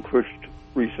being pushed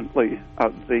recently,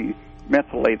 the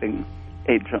methylating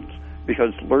agents,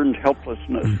 because learned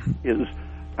helplessness is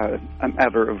a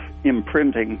matter of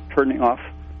imprinting, turning off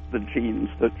the genes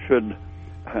that should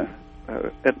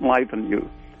enliven you,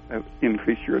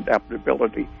 increase your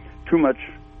adaptability. Too much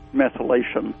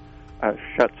methylation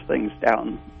shuts things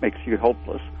down, makes you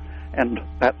helpless. And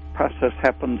that process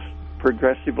happens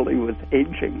progressively with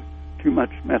aging. Too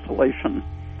much methylation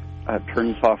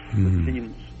turns off the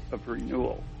genes of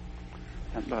renewal.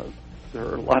 And there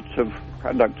are lots of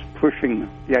products pushing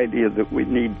the idea that we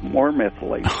need more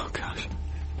methylation. Oh, gosh.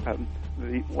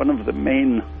 One of the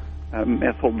main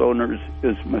methyl donors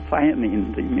is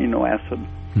methionine, the amino acid,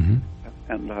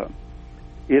 and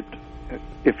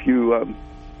if you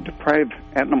deprive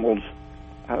animals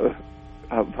of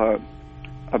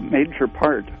a major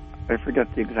part, I forget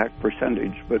the exact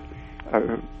percentage, but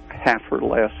half or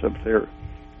less of their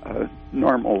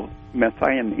normal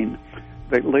methionine,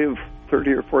 they live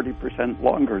 30 or 40%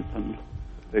 longer than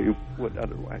they would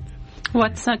otherwise.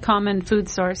 What's a common food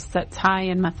source that's high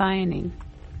in methionine?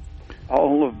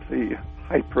 All of the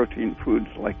high-protein foods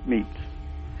like meat.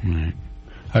 Right.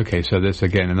 Okay, so that's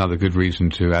again another good reason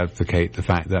to advocate the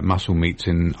fact that muscle meats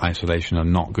in isolation are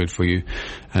not good for you,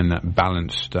 and that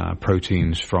balanced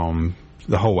proteins from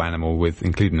the whole animal, with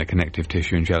including the connective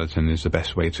tissue and gelatin, is the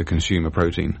best way to consume a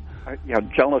protein.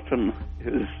 Gelatin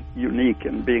is unique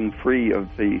in being free of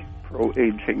the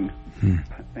pro-aging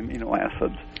amino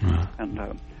acids. And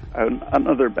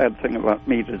another bad thing about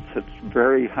meat is its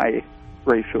very high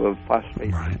ratio of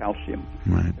phosphate and calcium.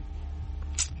 Right.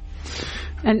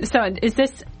 And so is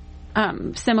this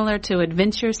similar to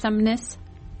adventuresomeness?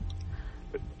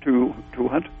 To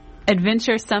what?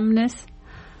 Adventuresomeness.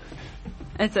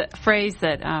 It's a phrase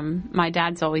that my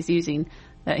dad's always using,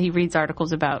 that he reads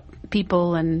articles about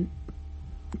people and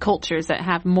cultures that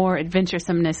have more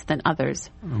adventuresomeness than others.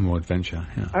 More adventure,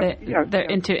 They're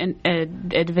into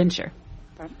adventure.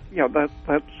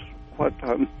 That's what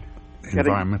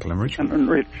environmental enrichment. An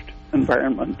enriched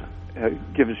environment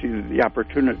gives you the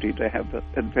opportunity to have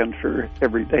adventure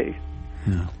every day.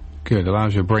 Yeah. Good.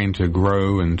 Allows your brain to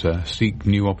grow and to seek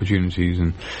new opportunities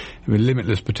and with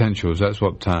limitless potentials. That's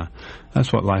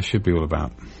what life should be all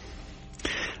about.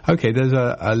 Okay, there's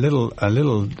a little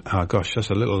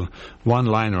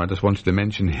one-liner I just wanted to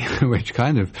mention here, which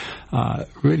kind of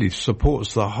really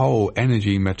supports the whole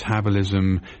energy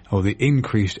metabolism, or the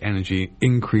increased energy,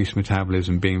 increased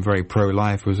metabolism being very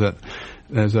pro-life. Was that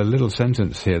there's a little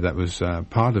sentence here that was I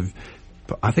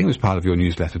think it was part of your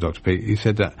newsletter, Dr. Peat. You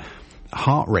said that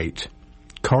heart rate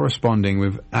corresponding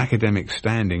with academic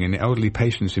standing in elderly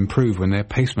patients improved when their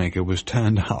pacemaker was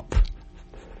turned up.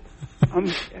 They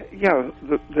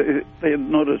had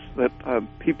noticed that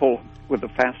people with a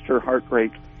faster heart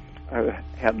rate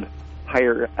had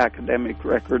higher academic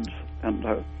records, and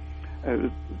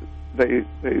they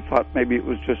thought maybe it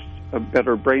was just a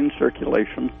better brain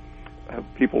circulation.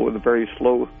 People with a very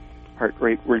slow heart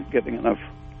rate weren't getting enough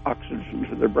oxygen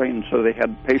to their brain, so they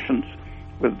had patients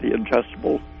with the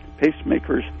adjustable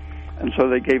pacemakers, and so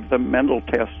they gave them mental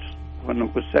tests when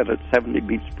it was set at 70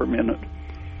 beats per minute,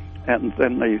 and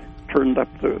then they turned up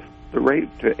the rate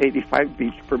to 85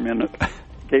 beats per minute,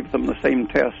 gave them the same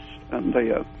tests, and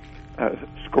they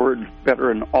scored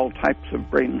better in all types of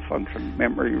brain function,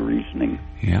 memory, reasoning.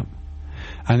 Yeah.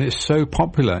 And it's so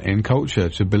popular in culture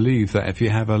to believe that if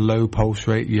you have a low pulse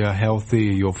rate, you're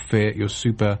healthy, you're fit, you're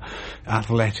super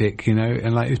athletic,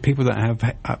 and like these people that have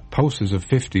pulses of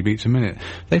 50 beats a minute,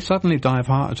 they suddenly die of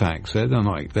heart attacks. They're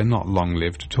not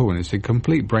long-lived at all, and it's a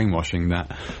complete brainwashing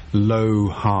that low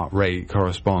heart rate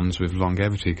corresponds with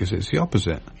longevity, because it's the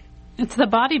opposite. It's the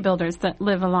bodybuilders that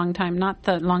live a long time, not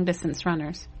the long-distance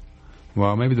runners.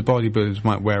 Well, maybe the bodybuilders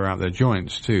might wear out their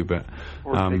joints too, but...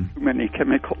 Or take too many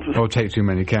chemicals. Or take too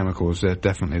many chemicals. They're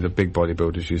definitely the big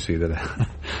bodybuilders you see that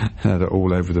are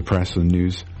all over the press and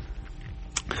news.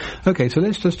 Okay, so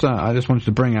let's just... I just wanted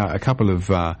to bring out a couple of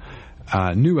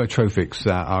nootropics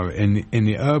that are in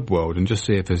the herb world, and just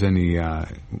see if there's any...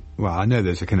 well, I know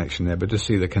there's a connection there, but just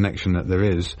see the connection that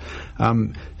there is.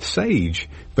 Sage,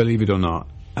 believe it or not...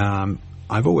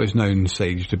 I've always known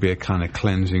sage to be a kind of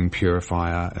cleansing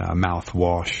purifier,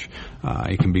 mouthwash.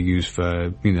 It can be used for,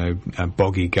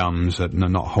 boggy gums that are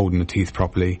not holding the teeth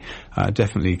properly.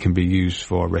 Definitely can be used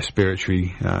for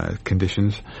respiratory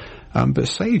conditions. But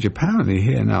sage, apparently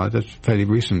here now, there's fairly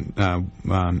recent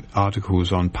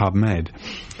articles on PubMed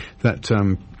that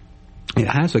it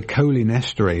has a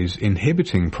cholinesterase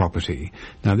inhibiting property.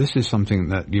 Now, this is something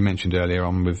that you mentioned earlier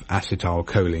on with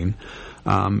acetylcholine.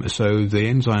 So the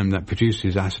enzyme that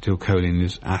produces acetylcholine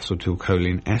is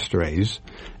acetylcholine esterase,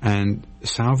 and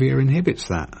salvia inhibits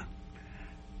that.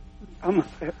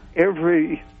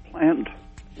 Every plant,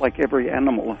 like every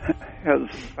animal, has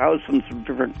thousands of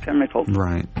different chemicals.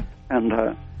 Right.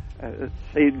 And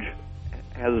sage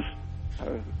has,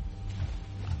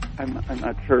 I'm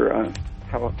not sure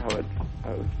how it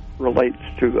relates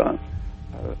to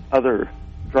other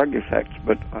drug effects,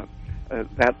 but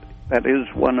that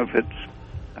is one of its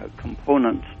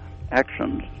components,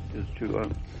 actions, is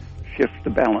to shift the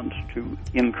balance to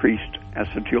increased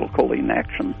acetylcholine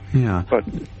action. Yeah.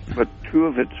 But two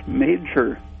of its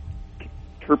major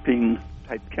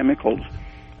terpene-type chemicals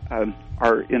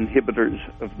are inhibitors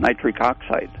of nitric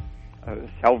oxide.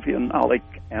 Salvionolic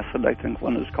acid, I think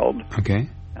one is called. Okay.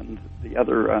 And the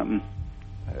other, a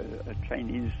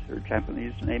Chinese or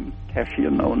Japanese name,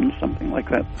 tachionone, something like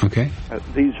that. Okay.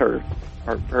 These are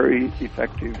very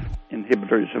effective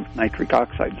inhibitors of nitric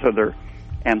oxide, so they're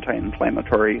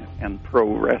anti-inflammatory and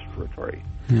pro-respiratory.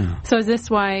 Yeah. So is this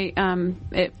why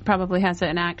it probably has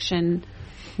an action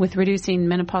with reducing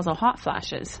menopausal hot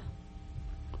flashes?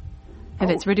 If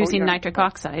it's reducing nitric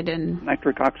oxide and...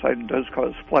 Nitric oxide does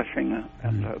cause flushing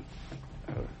and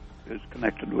is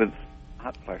connected with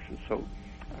hot flashes. So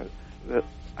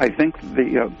I think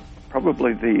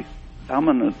probably the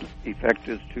dominant effect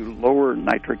is to lower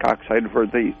nitric oxide, where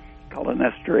the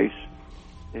cholinesterase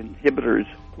inhibitors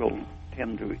will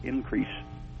tend to increase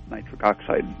nitric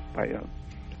oxide by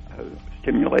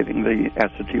stimulating the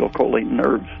acetylcholine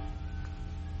nerves.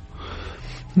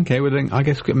 Okay, well then I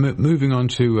guess moving on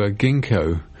to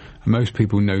ginkgo. Most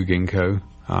people know ginkgo.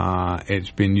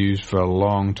 It's been used for a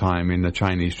long time in the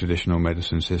Chinese traditional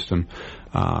medicine system,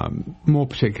 more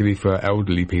particularly for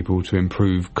elderly people to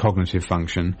improve cognitive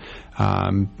function.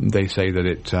 They say that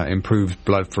it improves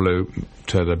blood flow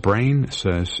to the brain,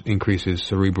 so increases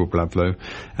cerebral blood flow,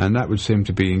 and that would seem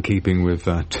to be in keeping with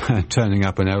turning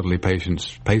up an elderly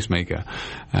patient's pacemaker,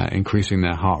 increasing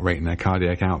their heart rate and their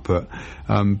cardiac output.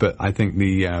 But I think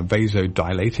the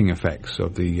vasodilating effects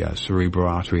of the cerebral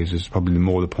arteries is probably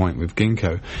more the point with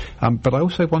ginkgo. But I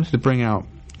also wanted to bring out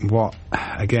what,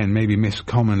 again, maybe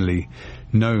miscommonly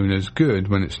known as good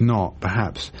when it's not,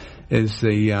 perhaps, is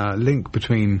the link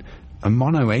between a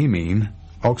monoamine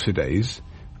oxidase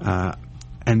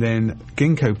And then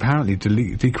ginkgo apparently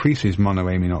decreases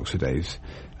monoamine oxidase,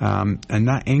 and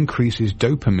that increases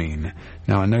dopamine.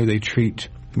 Now, I know they treat,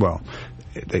 well,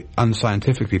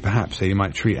 unscientifically perhaps, you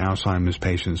might treat Alzheimer's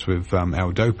patients with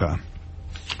L-Dopa,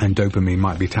 and dopamine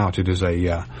might be touted as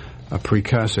a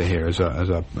precursor here, as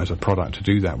a product to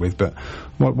do that with. But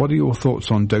what are your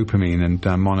thoughts on dopamine and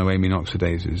monoamine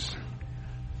oxidases?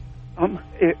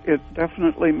 It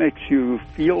definitely makes you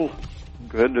feel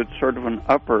good. It's sort of an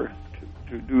upper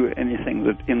to do anything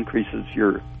that increases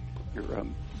your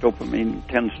dopamine.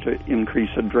 Tends to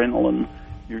increase adrenaline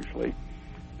usually,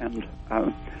 and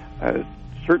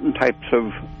certain types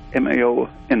of MAO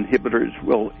inhibitors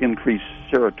will increase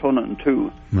serotonin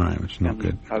too. Right, which is not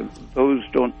good. Those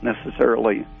don't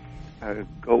necessarily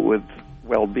go with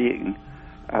well-being.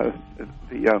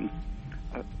 The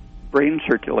brain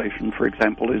circulation, for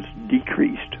example, is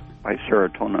decreased by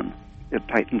serotonin. It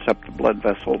tightens up the blood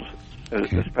vessels,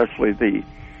 especially the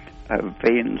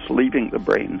veins leaving the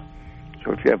brain.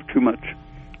 So if you have too much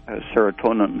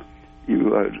serotonin,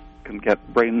 you can get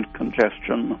brain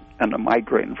congestion and a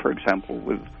migraine, for example,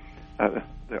 with the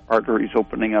arteries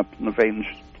opening up and the veins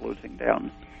closing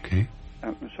down. Okay.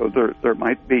 So there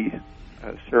might be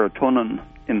serotonin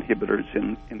inhibitors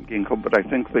in ginkgo, but I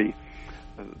think the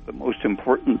most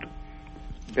important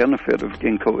benefit of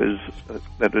ginkgo is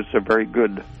that it's a very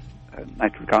good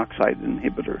nitric oxide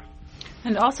inhibitor.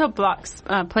 And also blocks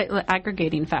platelet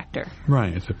aggregating factor.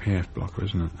 Right, it's a PF blocker,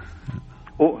 isn't it? Yeah.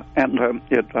 Oh, and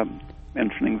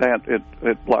mentioning that, it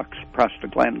blocks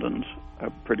prostaglandins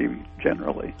pretty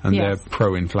generally. And Yes. they're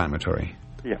pro-inflammatory.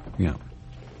 Yeah. Yeah.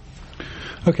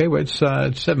 Okay, well, it's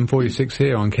 7:46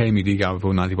 here on KMUD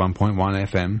Garberville 91.1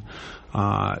 FM.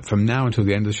 From now until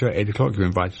the end of the show, 8 o'clock, you're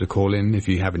invited to call in if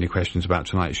you have any questions about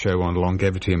tonight's show on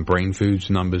longevity and brain foods.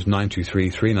 Numbers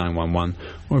 923-3911.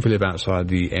 Or if you live outside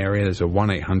the area, there's a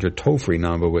 1-800 toll-free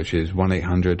number, which is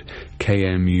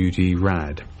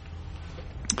 1-800-KMUD-RAD.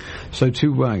 So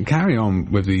to carry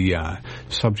on with the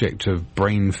subject of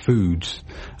brain foods,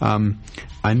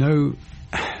 I know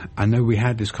we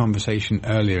had this conversation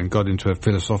earlier and got into a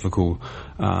philosophical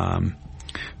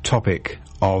topic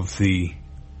of the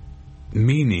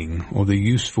meaning or the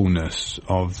usefulness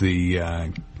of the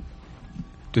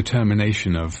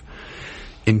determination of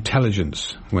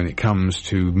intelligence when it comes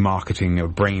to marketing a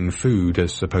brain food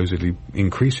as supposedly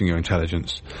increasing your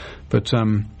intelligence. But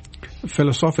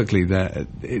philosophically,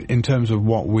 in terms of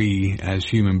what we as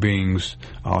human beings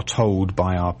are told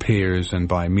by our peers and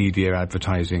by media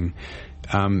advertising,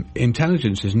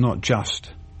 intelligence is not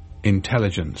just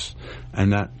intelligence,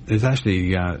 and that there's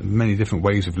actually many different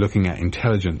ways of looking at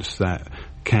intelligence that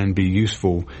can be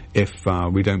useful if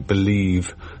we don't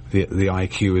believe the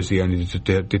IQ is the only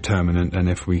determinant, and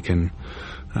if we can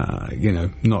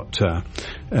not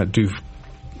do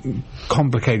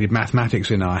complicated mathematics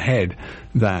in our head,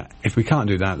 that if we can't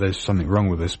do that, there's something wrong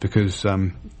with us, because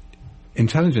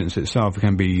intelligence itself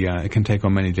can take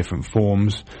on many different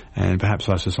forms, and perhaps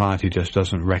our society just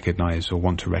doesn't recognize or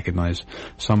want to recognize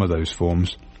some of those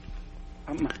forms.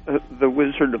 The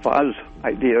Wizard of Oz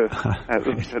idea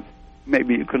that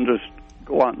maybe you can just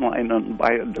go online and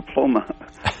buy a diploma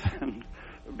and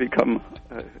become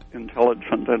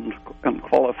intelligent and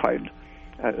qualified.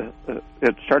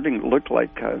 It's starting to look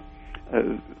like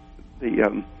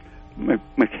the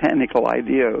mechanical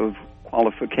idea of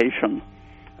qualification.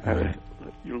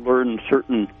 You learn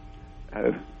certain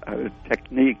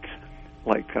techniques,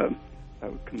 like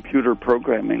computer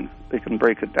programming. They can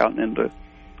break it down into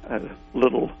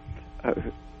little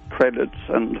credits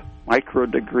and micro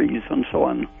degrees and so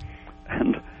on,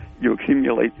 and you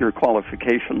accumulate your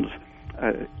qualifications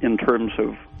in terms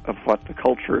of what the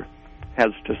culture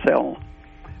has to sell.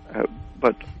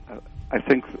 But I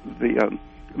think the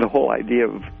whole idea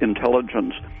of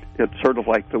intelligence, it's sort of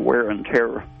like the wear and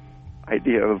tear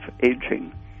idea of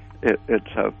aging.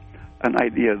 It's an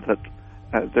idea that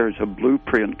there's a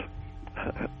blueprint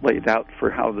laid out for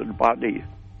how the body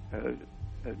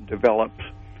develops.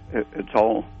 It's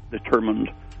all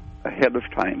determined ahead of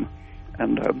time.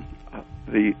 And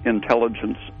the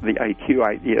intelligence, the IQ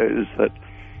idea is that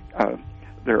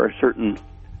there are certain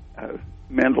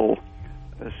mental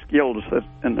skills that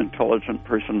an intelligent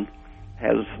person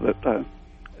has that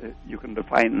you can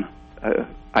define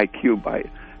IQ by.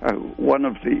 One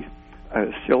of the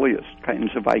silliest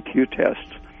kinds of IQ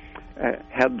tests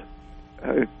had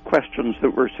questions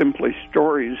that were simply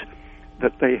stories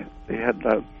that they had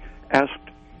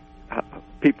asked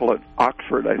people at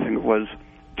Oxford, I think it was,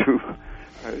 to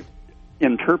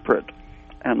interpret,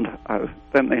 and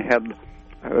then they had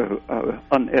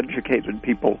uneducated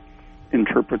people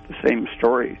interpret the same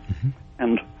story. Mm-hmm.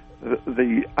 And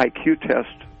the IQ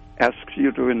test asks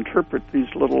you to interpret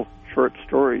these little short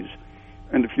stories.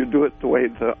 And if you do it the way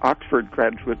the Oxford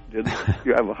graduate did,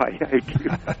 you have a high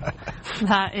IQ.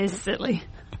 That is silly.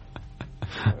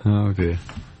 Oh, dear.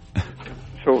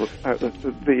 So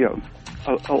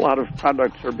a lot of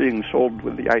products are being sold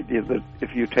with the idea that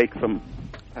if you take them,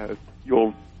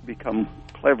 you'll become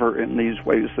clever in these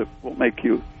ways that will make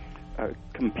you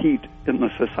compete in the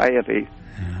society.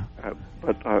 Yeah.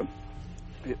 But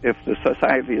if the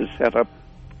society is set up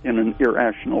in an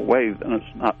irrational way, then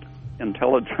it's not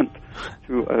intelligent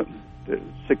to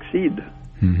succeed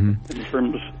in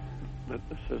terms that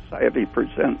the society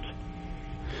presents.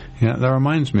 Yeah, that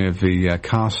reminds me of the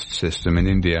caste system in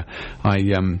India. I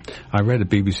read a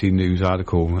BBC News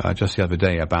article just the other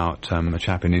day about a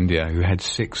chap in India who had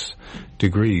 6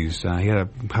 degrees. He had a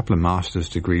couple of master's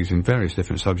degrees in various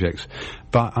different subjects.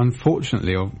 But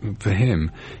unfortunately for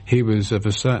him, he was of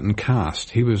a certain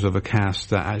caste. He was of a caste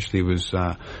that actually was,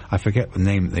 I forget the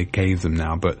name that they gave them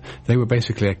now, but they were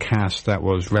basically a caste that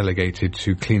was relegated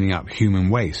to cleaning up human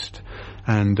waste.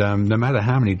 And no matter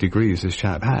how many degrees this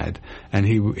chap had, and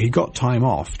he got time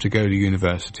off to go to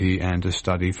university and to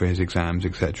study for his exams,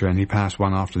 etc., and he passed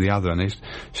one after the other, and they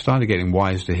started getting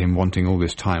wise to him wanting all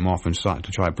this time off and started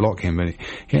to try to block him, but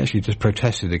he actually just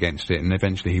protested against it, and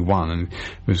eventually he won and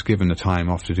was given the time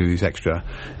off to do these extra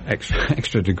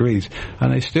degrees,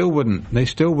 and they still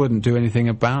wouldn't do anything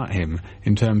about him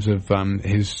in terms of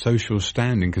his social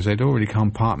standing, because they'd already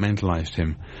compartmentalized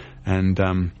him.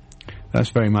 And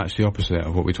that's very much the opposite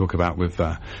of what we talk about with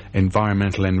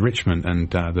environmental enrichment and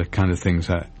the kind of things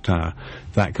that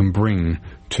can bring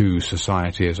to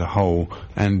society as a whole,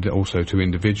 and also to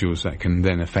individuals that can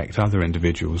then affect other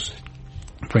individuals.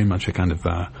 Very much a kind of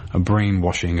a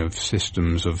brainwashing of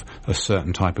systems of a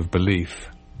certain type of belief.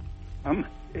 The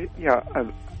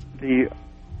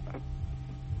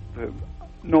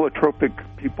nootropic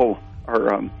people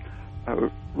are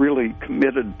really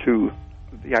committed to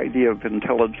the idea of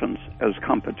intelligence as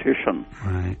competition,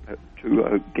 right,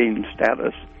 to gain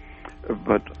status.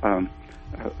 But I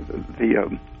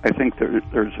think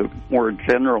there's a more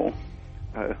general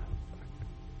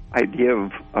idea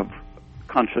of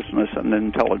consciousness and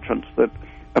intelligence that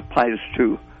applies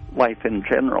to life in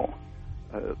general,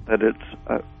 that it's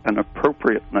an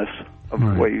appropriateness of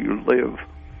the way you live,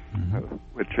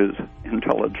 which is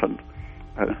intelligent,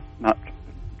 not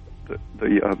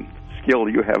the skill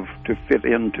you have to fit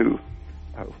into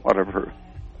whatever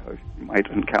you might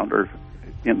encounter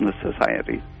in the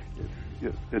society.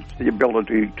 It's the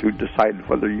ability to decide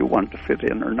whether you want to fit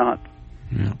in or not.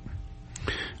 Yeah.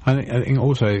 I think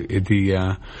also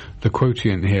the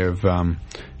quotient here of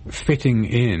fitting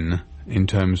in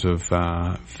terms of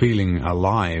feeling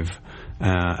alive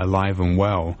and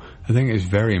well, I think is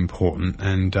very important.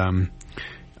 And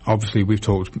obviously, we've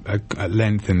talked at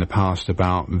length in the past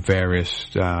about various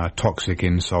toxic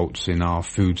insults in our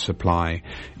food supply,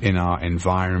 in our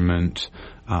environment,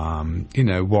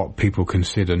 what people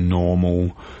consider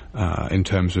normal in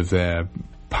terms of their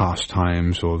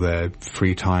pastimes or their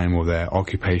free time or their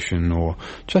occupation or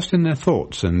just in their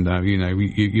thoughts. And,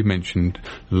 you mentioned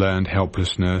learned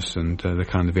helplessness and the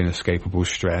kind of inescapable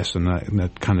stress and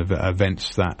the kind of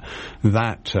events that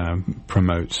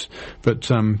promotes.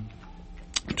 But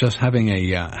just having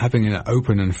an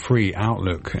open and free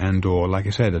outlook, and or like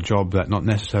I said, a job that not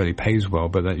necessarily pays well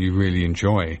but that you really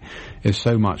enjoy, is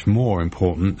so much more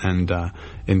important. And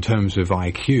in terms of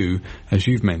IQ, as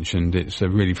you've mentioned, it's a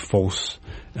really false,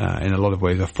 in a lot of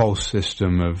ways, a false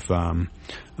system of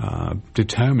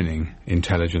determining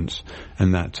intelligence,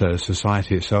 and that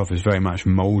society itself is very much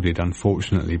molded,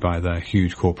 unfortunately, by the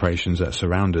huge corporations that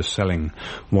surround us, selling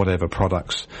whatever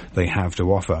products they have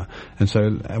to offer. And so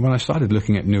when I started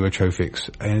looking at nootropics,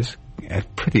 it's a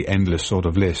pretty endless sort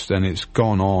of list, and it's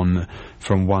gone on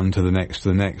from one to the next.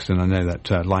 And I know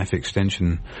that Life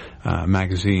Extension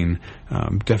magazine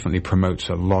definitely promotes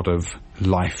a lot of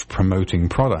life-promoting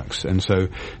products. And so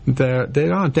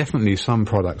there are definitely some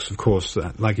products, of course,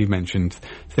 that, like you mentioned,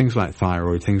 things like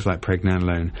thyroid, things like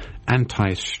pregnenolone,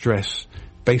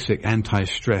 basic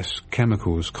anti-stress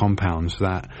chemicals, compounds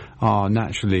that are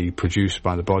naturally produced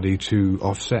by the body to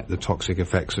offset the toxic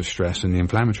effects of stress and the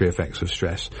inflammatory effects of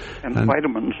stress. And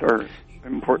vitamins are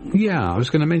important. Yeah, I was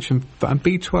going to mention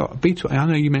B12. I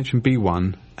know you mentioned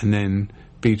B1 and then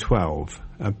B12,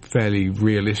 fairly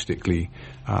realistically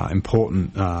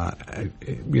important,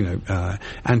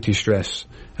 anti-stress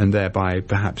and thereby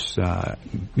perhaps,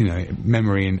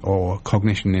 memory or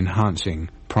cognition enhancing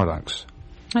products.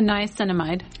 A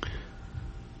niacinamide.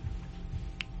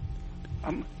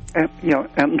 And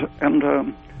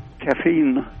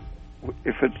caffeine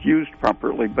if it's used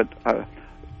properly. But a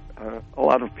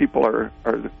lot of people are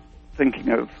thinking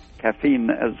of caffeine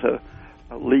as a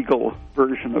legal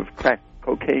version of crack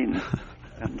cocaine,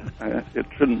 and it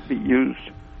shouldn't be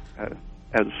used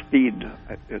as speed.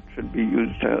 It should be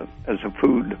used as a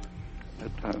food.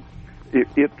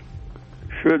 It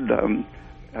should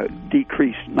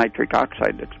decrease nitric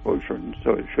oxide exposure, and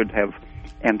so it should have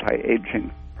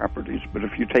anti-aging properties. But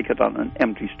if you take it on an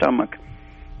empty stomach,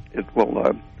 it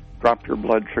will drop your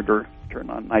blood sugar, turn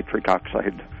on nitric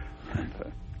oxide, and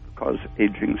cause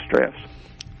aging stress.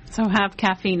 So have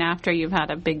caffeine after you've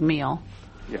had a big meal.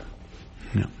 Yeah.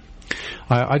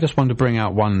 I just want to bring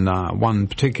out one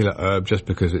particular herb just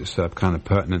because it's kind of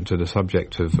pertinent to the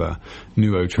subject of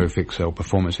nootropics or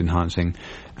performance enhancing,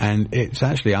 and it's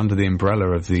actually under the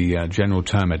umbrella of the general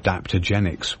term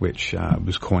adaptogenics, which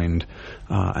was coined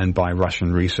and by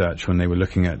Russian research when they were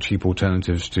looking at cheap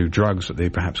alternatives to drugs that they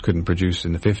perhaps couldn't produce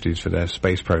in the 50s for their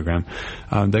space program.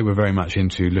 They were very much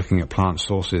into looking at plant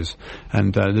sources,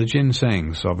 and the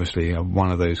ginsengs obviously are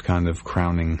one of those kind of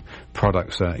crowning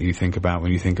products that you think about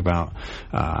when you think about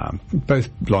both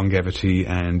longevity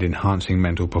and enhancing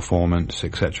mental performance,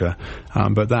 etc.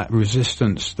 But that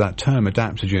resistance, that term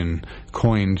adaptogen,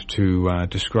 coined to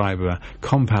describe a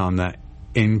compound that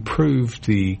improved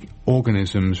the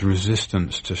organism's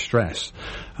resistance to stress.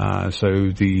 So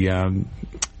the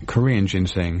Korean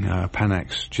ginseng,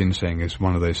 Panax ginseng, is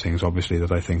one of those things, obviously,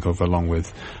 that I think of, along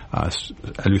with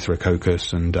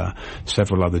Eleutherococcus and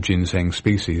several other ginseng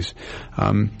species.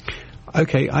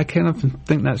 Okay, I kind of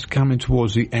think that's coming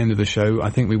towards the end of the show. I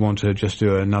think we want to just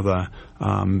do another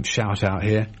shout out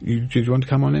here. Do you want to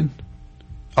come on in?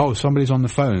 Oh, somebody's on the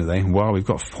phone, are they? Well, we've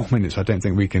got 4 minutes. I don't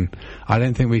think we can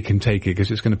take it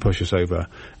because it's going to push us over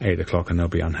 8 o'clock, and there'll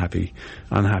be unhappy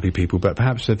people. But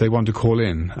perhaps if they want to call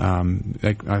in,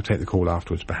 I'll take the call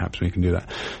afterwards. Perhaps we can do that.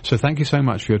 So thank you so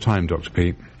much for your time, Dr.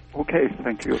 Peat. Okay,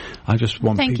 thank you. I just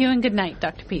want Thank you and good night,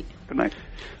 Dr. Peat. Good night.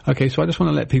 Okay, so I just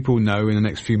want to let people know in the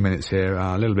next few minutes here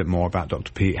a little bit more about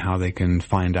Dr. Peat, how they can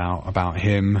find out about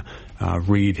him,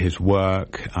 read his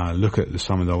work, look at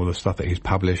some of all the stuff that he's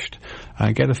published,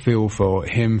 get a feel for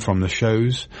him from the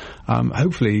shows.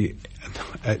 Hopefully,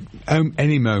 at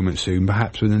any moment soon,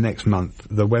 perhaps within the next month,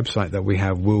 the website that we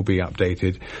have will be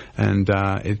updated, and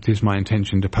it is my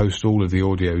intention to post all of the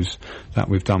audios that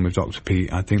we've done with Dr.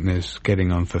 Peat. I think there's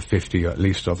getting on for 50 at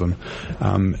least of them,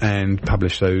 and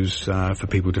publish those for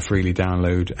people to freely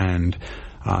download and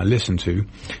listen to.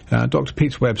 Dr.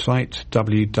 Peat's website,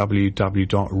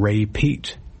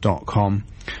 www.raypeat.com,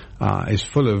 is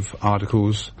full of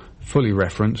articles, fully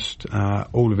referenced,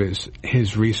 all of it's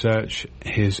his research,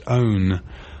 his own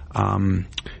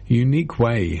unique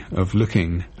way of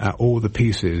looking at all the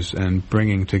pieces and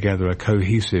bringing together a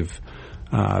cohesive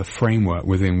framework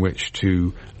within which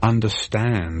to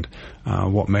understand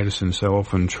what medicine so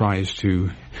often tries to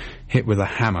hit with a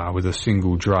hammer with a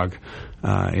single drug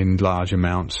in large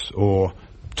amounts, or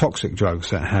toxic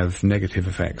drugs that have negative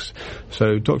effects.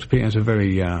 So Dr. Peat has a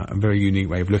very unique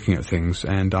way of looking at things,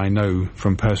 and I know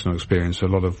from personal experience a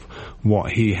lot of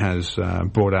what he has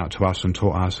brought out to us and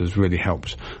taught us has really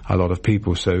helped a lot of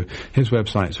people. So his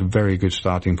website's a very good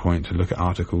starting point to look at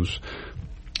articles.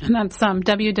 And that's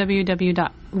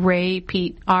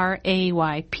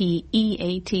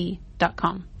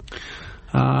www.raypeat.com.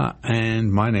 And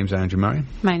my name's Andrew Murray.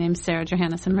 My name's Sarah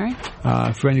Johannesson Murray.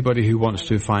 For anybody who wants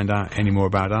to find out any more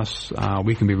about us,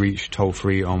 we can be reached toll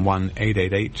free on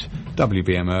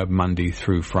 1-888-WBM-HERB Monday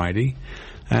through Friday.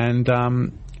 And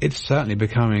it's certainly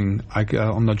becoming,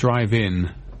 on the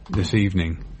drive-in this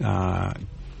evening,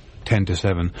 10 to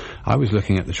 7, I was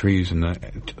looking at the trees and the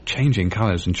changing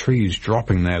colours and trees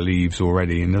dropping their leaves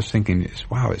already, and just thinking,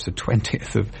 wow, it's the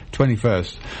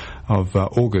 21st of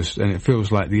August, and it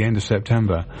feels like the end of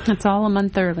September. It's all a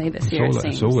month early this year, it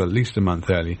seems. It's all at least a month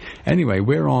early. Anyway,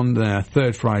 we're on the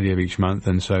third Friday of each month,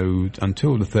 and so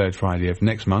until the third Friday of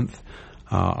next month,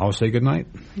 I'll say good night.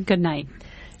 Good night.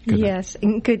 Yes,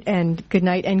 and good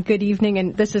night and good evening.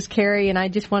 And this is Carrie, and I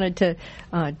just wanted to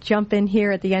jump in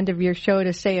here at the end of your show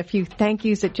to say a few thank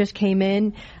yous that just came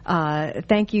in.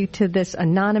 Thank you to this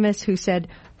anonymous who said,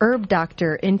 Herb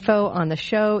Doctor info on the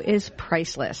show is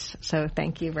priceless. So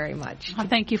thank you very much. Well,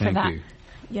 thank you for that. You.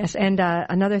 Yes, and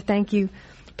another thank you.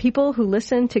 People who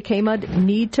listen to KMUD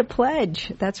need to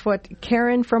pledge. That's what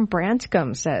Karen from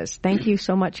Branscombe says. Thank you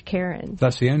so much, Karen.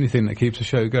 That's the only thing that keeps the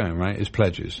show going, right, is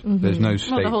pledges. Mm-hmm. There's no state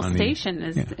money. Well, the whole station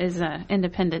is an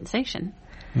independent station.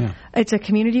 Yeah. It's a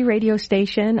community radio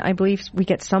station. I believe we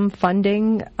get some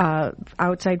funding,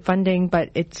 outside funding,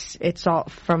 but it's all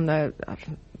from the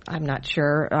I'm not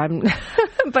sure.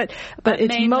 But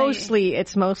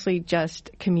it's mostly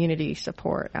just community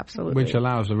support. Absolutely. Which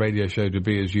allows the radio show to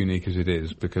be as unique as it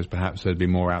is, because perhaps there'd be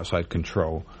more outside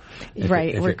control.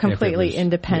 We're completely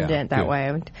independent that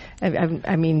way.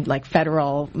 I mean, like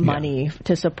federal money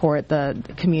to support the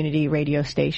community radio station.